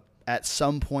at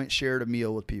some point shared a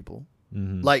meal with people.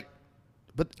 But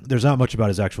there's not much about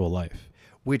his actual life.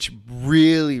 Which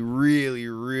really, really,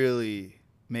 really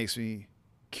makes me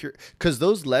curious, because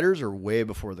those letters are way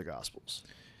before the Gospels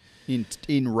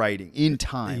in writing, in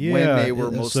time, when they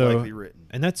were most likely written.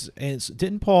 And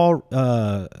didn't Paul?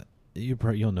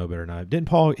 You'll know better than I. Didn't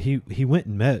Paul? He went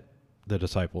and met the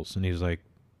disciples, and he was like,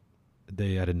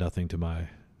 they added nothing to my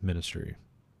ministry.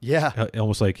 Yeah,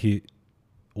 almost like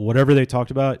whatever they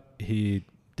talked about, he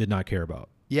did not care about.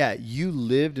 Yeah, you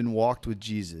lived and walked with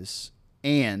Jesus,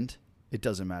 and it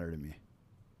doesn't matter to me.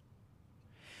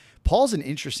 Paul's an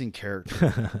interesting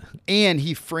character, and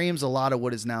he frames a lot of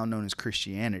what is now known as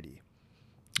Christianity.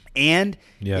 And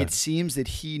it seems that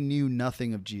he knew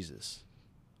nothing of Jesus,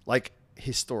 like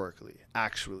historically,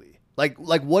 actually. Like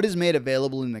what is made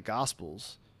available in the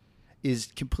Gospels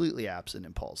is completely absent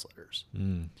in Paul's letters.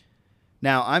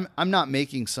 Now, I'm not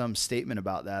making some statement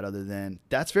about that other than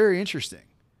that's very interesting.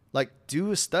 Like,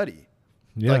 do a study.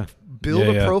 Like,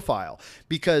 build a profile,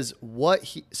 because by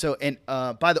this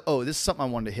is something I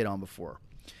wanted to hit on before.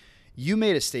 You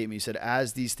made a statement. You said,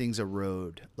 as these things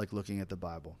erode, like looking at the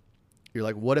Bible, you're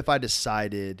like, what if I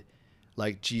decided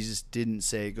Like Jesus didn't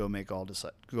say go make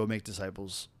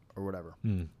disciples or whatever.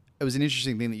 Mm. It was an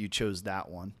interesting thing that you chose that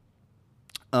one.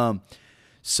 I'm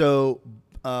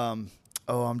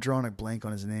drawing a blank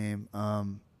on his name. I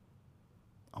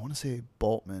want to say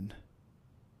Bultmann.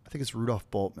 I think it's Rudolf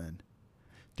Bultmann,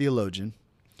 theologian.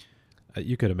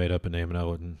 You could have made up a name and I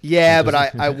wouldn't. Yeah, but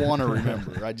I want to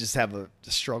remember. I just have a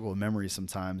struggle with memory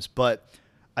sometimes. But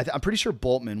I'm pretty sure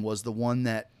Bultmann was the one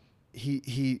that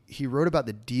he wrote about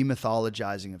the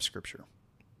demythologizing of Scripture.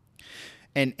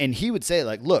 And he would say,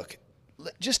 like, look,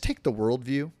 just take the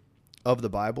worldview of the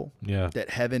Bible. Yeah. That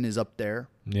heaven is up there.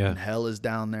 Yeah. And hell is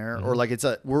down there. Mm-hmm. Or like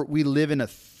we live in a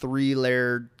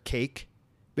 3-layered cake,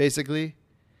 basically.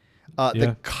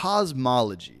 The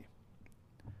cosmology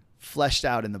fleshed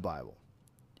out in the Bible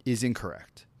is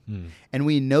incorrect. And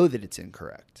we know that it's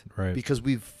incorrect. Right. Because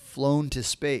we've flown to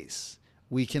space.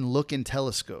 We can look in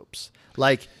telescopes.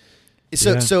 Like,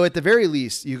 so at the very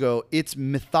least, you go, it's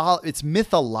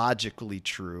mythologically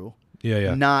true.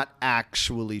 Yeah. Not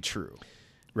actually true.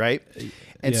 Right.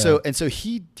 And so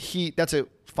he that's a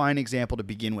fine example to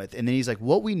begin with. And then he's like,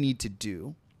 what we need to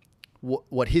do,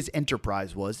 what his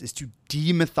enterprise was, is to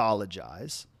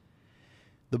demythologize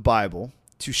the Bible,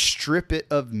 to strip it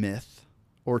of myth,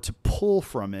 or to pull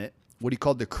from it what he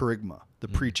called the kerygma, the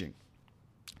preaching.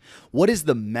 What is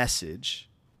the message?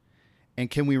 And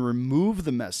can we remove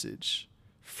the message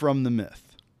from the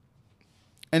myth?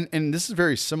 And this is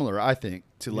very similar, I think,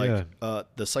 to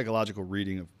the psychological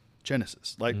reading of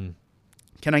Genesis. Like,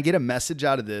 can I get a message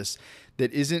out of this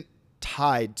that isn't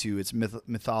tied to its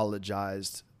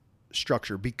mythologized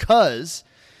structure? Because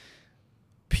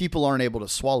people aren't able to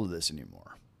swallow this anymore.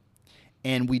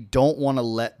 And we don't want to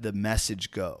let the message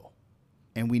go.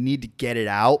 And we need to get it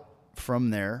out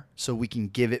from there so we can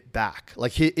give it back.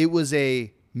 Like, it was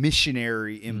a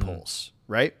missionary impulse,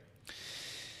 right?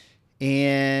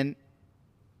 And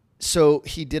so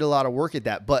he did a lot of work at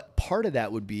that. But part of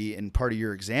that would be, and part of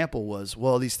your example was,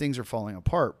 well, these things are falling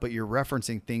apart, but you're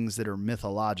referencing things that are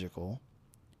mythological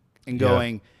and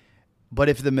going, but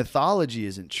if the mythology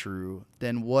isn't true,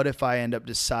 then what if I end up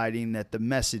deciding that the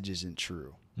message isn't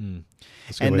true? And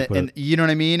you know what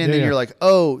I mean? And then you're like,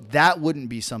 oh, that wouldn't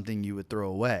be something you would throw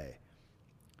away.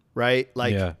 Right?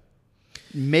 Like,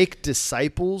 make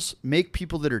disciples, make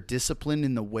people that are disciplined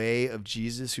in the way of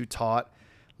Jesus, who taught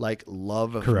like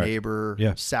love of neighbor,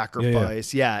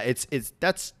 sacrifice. It's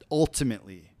that's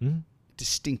ultimately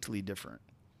distinctly different.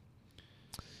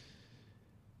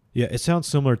 Yeah, it sounds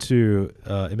similar to,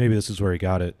 and maybe this is where he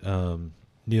got it.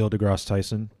 Neil deGrasse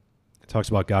Tyson talks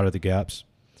about God of the gaps,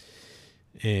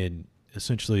 and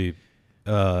essentially,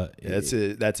 that's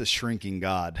a shrinking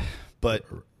God, but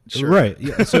sure. Right.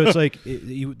 Yeah. So it's like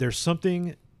there's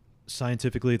something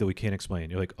scientifically that we can't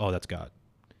explain. You're like, oh, that's God,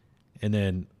 and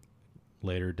then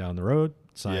later down the road,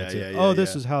 science,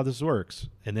 this is how this works,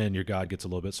 and then your God gets a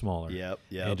little bit smaller. Yep.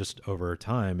 And just over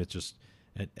time, it's just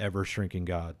an ever shrinking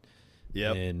God.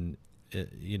 Yep. And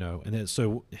and then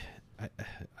so I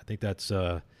think that's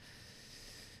the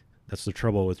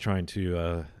trouble with trying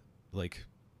to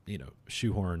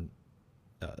shoehorn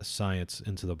science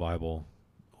into the Bible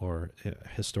or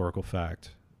historical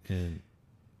fact. And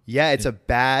it's a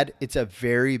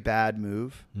very bad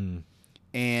move.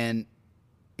 And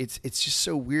it's just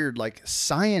so weird. Like,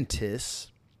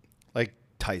 scientists like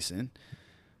Tyson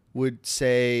would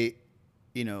say,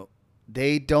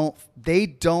 they don't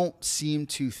seem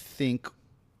to think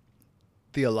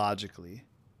theologically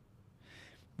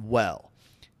well.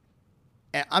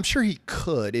 And I'm sure he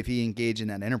could if he engaged in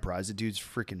that enterprise. The dude's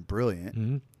freaking brilliant.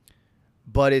 Mm-hmm.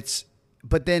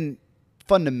 But then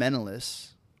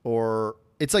fundamentalists, or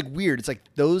it's like weird. It's like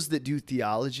those that do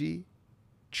theology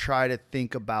try to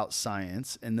think about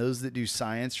science, and those that do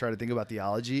science try to think about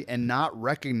theology, and not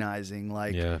recognizing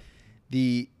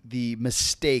the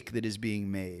mistake that is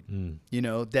being made.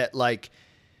 That like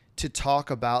to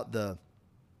talk about the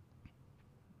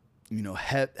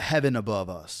heaven above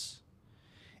us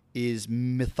is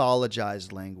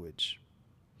mythologized language.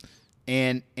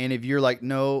 And if you're like,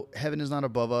 no, heaven is not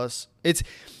above us, it's,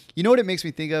 what it makes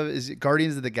me think of is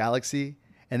Guardians of the Galaxy.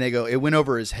 And they go, it went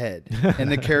over his head. And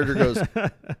the character goes,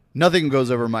 nothing goes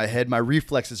over my head. My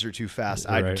reflexes are too fast.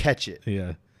 I'd catch it.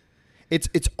 Yeah.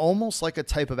 It's almost like a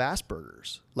type of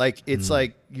Asperger's. Like, it's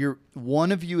like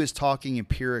one of you is talking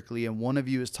empirically and one of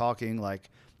you is talking like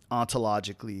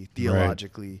ontologically,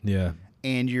 theologically. Right. Yeah.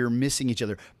 And you're missing each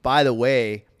other. By the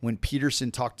way, when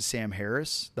Peterson talked to Sam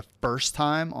Harris the first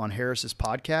time on Harris's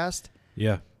podcast,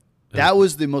 that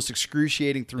was the most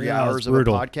excruciating 3 hours of a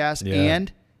podcast. Yeah.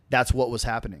 And that's what was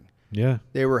happening. Yeah.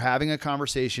 They were having a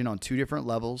conversation on two different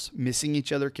levels, missing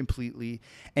each other completely.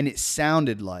 And it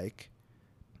sounded like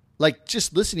Like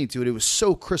just listening to it, it was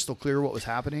so crystal clear what was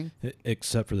happening.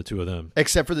 Except for the two of them.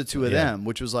 Except for the two of them,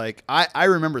 which was like, I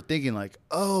remember thinking like,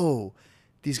 oh,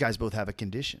 these guys both have a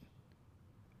condition.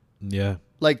 Yeah.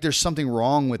 Like there's something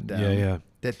wrong with them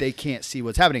that they can't see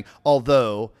what's happening.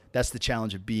 Although that's the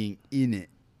challenge of being in it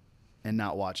and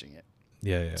not watching it.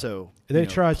 Yeah, yeah. So they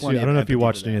tried to. I don't know if you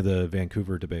watched any of the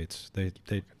Vancouver debates.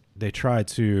 They tried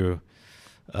to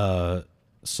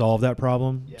solve that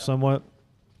problem somewhat,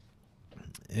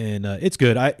 and it's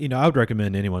good. I would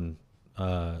recommend anyone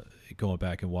going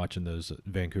back and watching those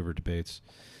Vancouver debates.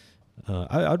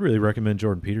 I'd really recommend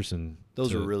Jordan Peterson.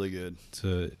 Those are really good.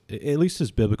 To at least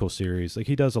his biblical series, like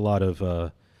he does a lot of.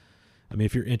 I mean,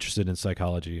 if you're interested in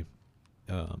psychology,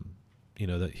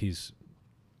 that he's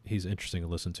interesting to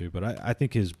listen to. But I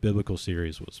think his biblical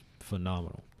series was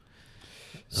phenomenal.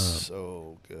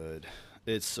 So good.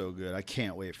 It's so good. I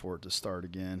can't wait for it to start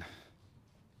again.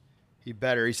 He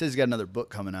says he's got another book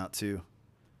coming out too.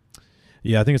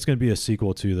 Yeah, I think it's going to be a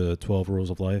sequel to the 12 Rules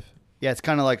of Life. Yeah, it's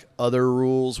kind of like Other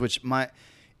Rules,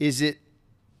 is it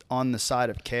on the side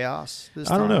of chaos this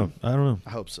time? I don't know. I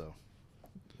hope so.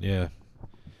 Yeah.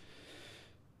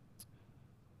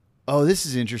 Oh, this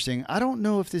is interesting. I don't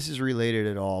know if this is related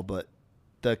at all, but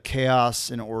the chaos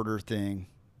and order thing.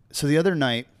 So the other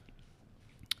night,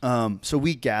 so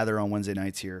we gather on Wednesday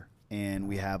nights here, and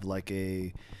we have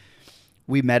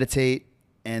we meditate,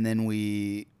 and then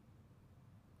we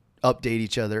update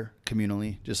each other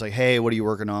communally, just like, hey, what are you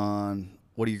working on?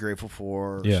 What are you grateful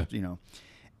for? Yeah.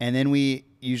 And then we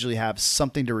usually have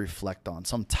something to reflect on,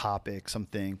 some topic,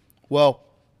 something. Well,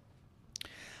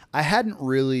 I hadn't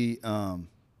really,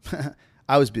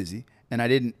 I was busy and I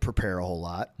didn't prepare a whole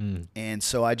lot. And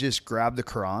so I just grabbed the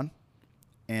Quran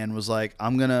and was like,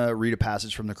 I'm going to read a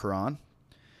passage from the Quran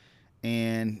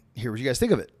and hear what you guys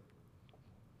think of it.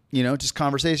 Just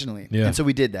conversationally. Yeah. And so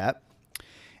we did that.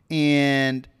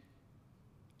 And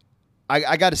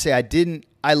I got to say,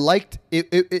 I liked it.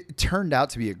 It turned out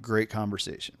to be a great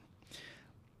conversation,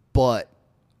 but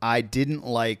I didn't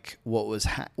like what was,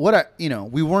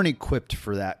 we weren't equipped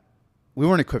for that. We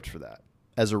weren't equipped for that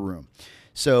as a room.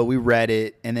 So we read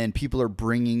it, and then people are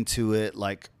bringing to it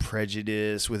like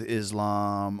prejudice with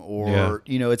Islam, or,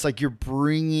 it's like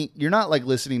you're not like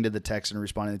listening to the text and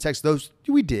responding to the text. Those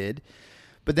we did.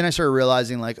 But then I started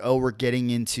realizing like, oh, we're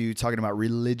getting into talking about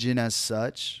religion as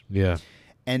such. Yeah.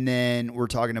 And then we're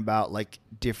talking about like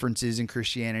differences in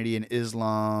Christianity and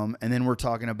Islam. And then we're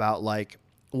talking about like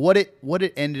what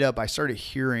it ended up, I started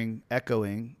hearing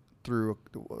echoing through.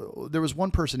 There was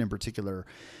one person in particular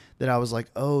that I was like,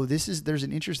 oh, there's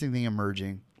an interesting thing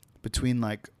emerging between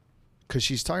like, cause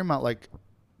she's talking about like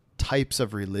types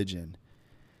of religion.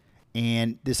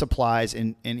 And this applies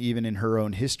and even in her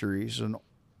own history. So,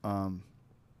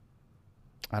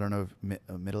 I don't know,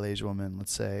 a middle-aged woman,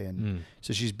 let's say. And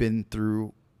so she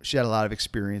had a lot of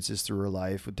experiences through her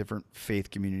life with different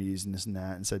faith communities and this and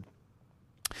that.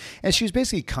 And she was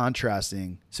basically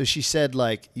contrasting. So she said,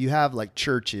 like, you have like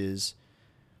churches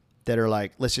that are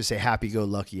like, let's just say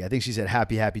happy-go-lucky. I think she said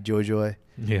happy, happy, joy, joy.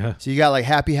 Yeah. So you got like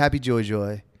happy, happy, joy,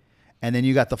 joy. And then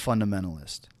you got the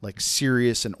fundamentalist, like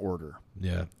serious and order.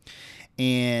 Yeah.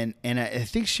 And I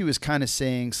think she was kind of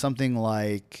saying something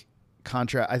like,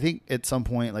 I think at some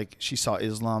point, like she saw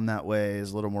Islam that way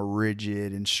as a little more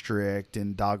rigid and strict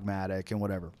and dogmatic and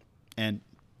whatever. And,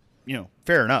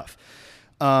 fair enough.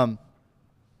 And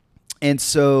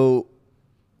so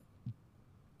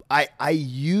I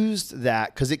used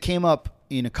that because it came up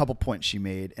in a couple points she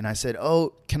made. And I said,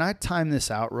 oh, can I time this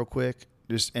out real quick?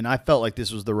 And I felt like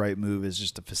this was the right move as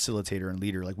just a facilitator and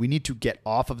leader. Like we need to get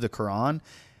off of the Quran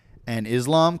and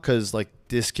Islam because like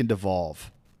this can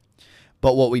devolve.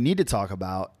 But what we need to talk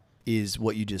about is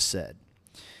what you just said.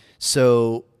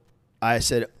 So I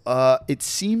said, it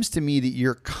seems to me that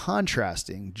you're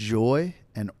contrasting joy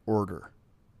and order.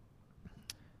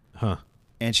 Huh.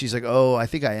 And she's like, oh, I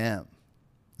think I am.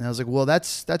 And I was like, well,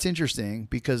 that's interesting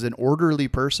because an orderly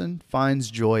person finds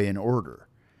joy in order.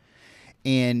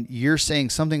 And you're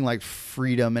saying something like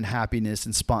freedom and happiness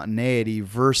and spontaneity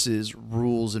versus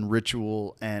rules and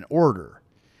ritual and order.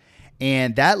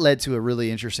 And that led to a really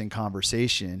interesting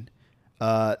conversation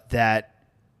that,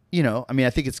 I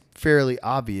think it's fairly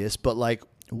obvious, but like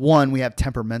one, we have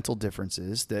temperamental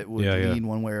differences that would lean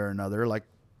one way or another. Like,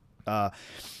 but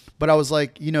I was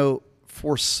like,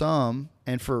 for some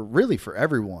and for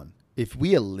everyone, if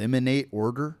we eliminate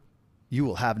order, you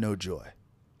will have no joy.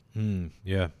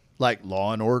 Yeah. Like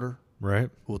Law and Order.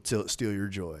 Right. Will steal your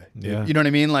joy. Yeah. You know what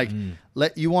I mean? Like,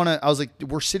 I was like,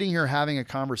 we're sitting here having a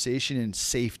conversation in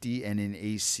safety and in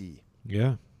AC.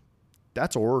 Yeah.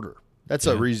 That's order. That's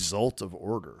a result of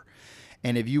order.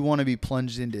 And if you want to be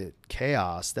plunged into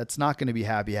chaos, that's not going to be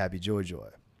happy, happy, joy, joy.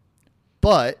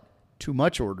 But too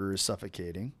much order is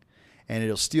suffocating, and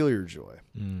it'll steal your joy,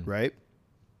 right?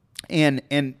 And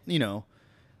you know,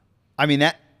 I mean,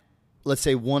 that, let's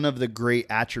say one of the great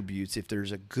attributes, if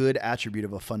there's a good attribute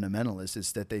of a fundamentalist,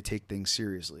 is that they take things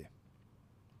seriously.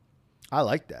 I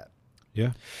like that.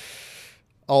 Yeah.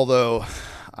 Although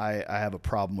I have a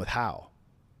problem with how,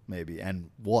 maybe, and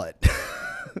what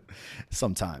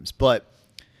sometimes. But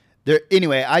there,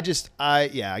 anyway, I guess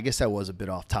that was a bit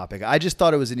off topic. I just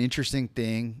thought it was an interesting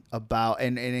thing about,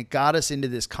 and it got us into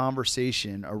this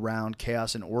conversation around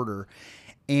chaos and order.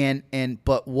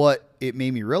 But what it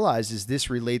made me realize is this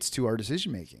relates to our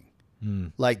decision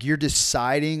making. Like, you're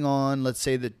deciding on, let's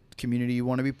say, the community you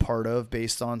want to be part of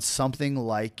based on something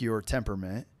like your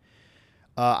temperament.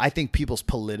 I think people's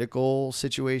political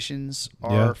situations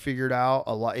are figured out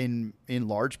a lot in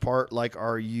large part. Like,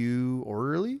 are you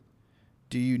orderly?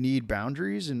 Do you need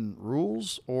boundaries and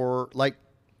rules? Or like,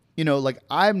 you know, like,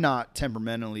 I'm not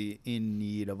temperamentally in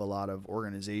need of a lot of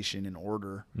organization and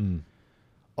order,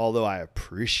 although I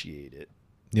appreciate it.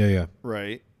 Yeah.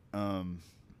 Right.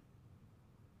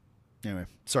 Anyway,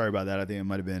 sorry about that. I think it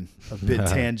might have been a bit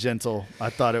tangential.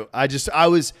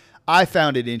 I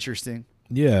found it interesting.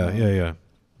 Yeah.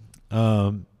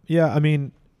 I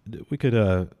mean, we could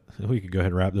go ahead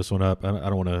and wrap this one up. I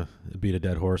don't want to beat a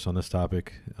dead horse on this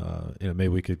topic. You know, maybe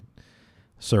we could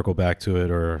circle back to it,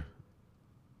 or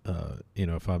you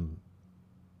know, if I'm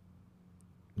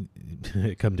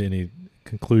come to any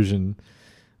conclusion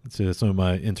to some of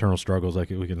my internal struggles, like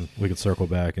we can circle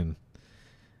back and.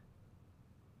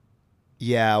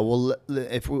 Yeah, well,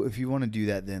 if you want to do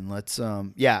that, then let's.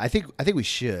 I think we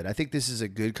should. I think this is a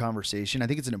good conversation. I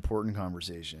think it's an important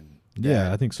conversation.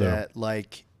 I think so. That,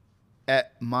 like,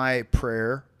 my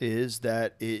prayer is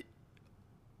that it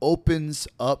opens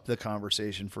up the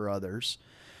conversation for others,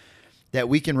 that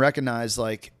we can recognize,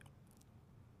 like,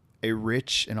 a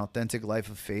rich and authentic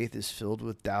life of faith is filled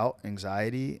with doubt,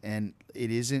 anxiety, and it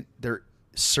isn't there.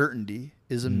 Certainty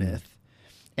is a myth.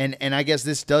 And I guess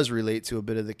this does relate to a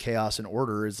bit of the chaos and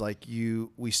order, is like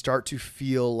we start to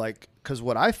feel like, because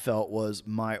what I felt was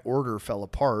my order fell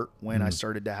apart when I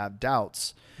started to have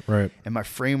doubts, right? And my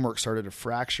framework started to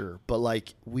fracture. But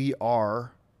like, we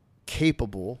are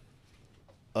capable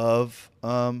of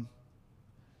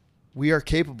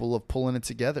pulling it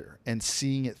together and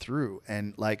seeing it through,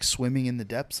 and like swimming in the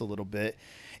depths a little bit.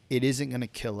 It isn't going to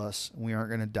kill us. We aren't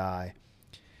going to die.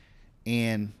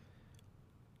 And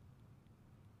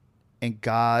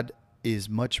God is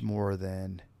much more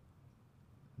than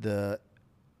the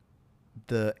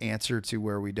answer to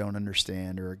where we don't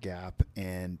understand, or a gap,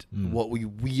 and what we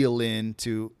wheel in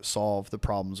to solve the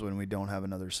problems when we don't have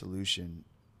another solution,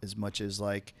 as much as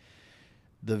like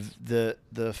the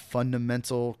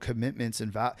fundamental commitments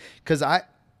and value. Because I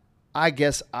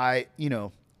guess I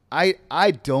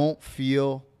don't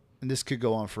feel, and this could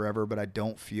go on forever, but I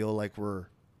don't feel like we're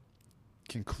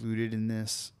concluded in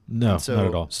this. No, not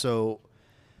at all. So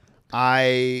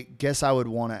I guess I would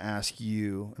want to ask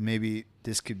you, and maybe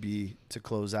this could be to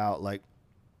close out, like,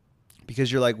 because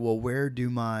you're like, well,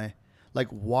 why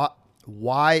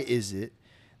is it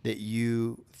that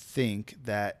you think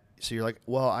that, so you're like,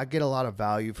 well, I get a lot of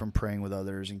value from praying with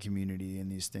others and community and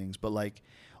these things, but like,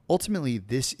 ultimately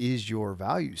this is your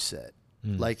value set.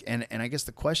 Like, and I guess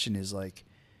the question is, like,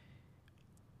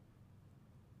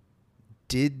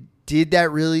 did that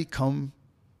really come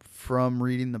from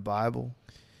reading the Bible?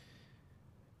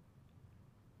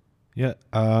 Yeah,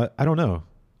 I don't know.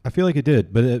 I feel like it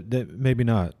did, but maybe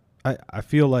not. I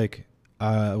feel like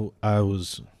I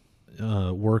was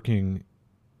working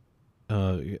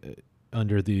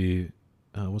under the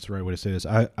what's the right way to say this?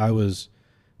 I was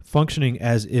functioning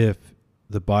as if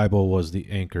the Bible was the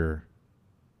anchor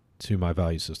to my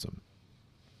value system.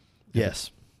 Yes.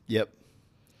 Yep.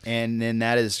 And then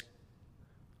that is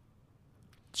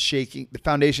shaking. The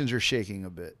foundations are shaking a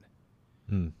bit.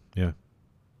 Yeah.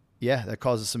 Yeah, that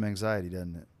causes some anxiety,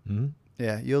 doesn't it? Mm-hmm.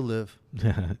 Yeah, you'll live.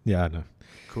 Yeah, I know.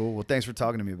 Cool. Well, thanks for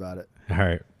talking to me about it. All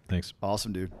right. Thanks.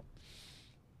 Awesome, dude.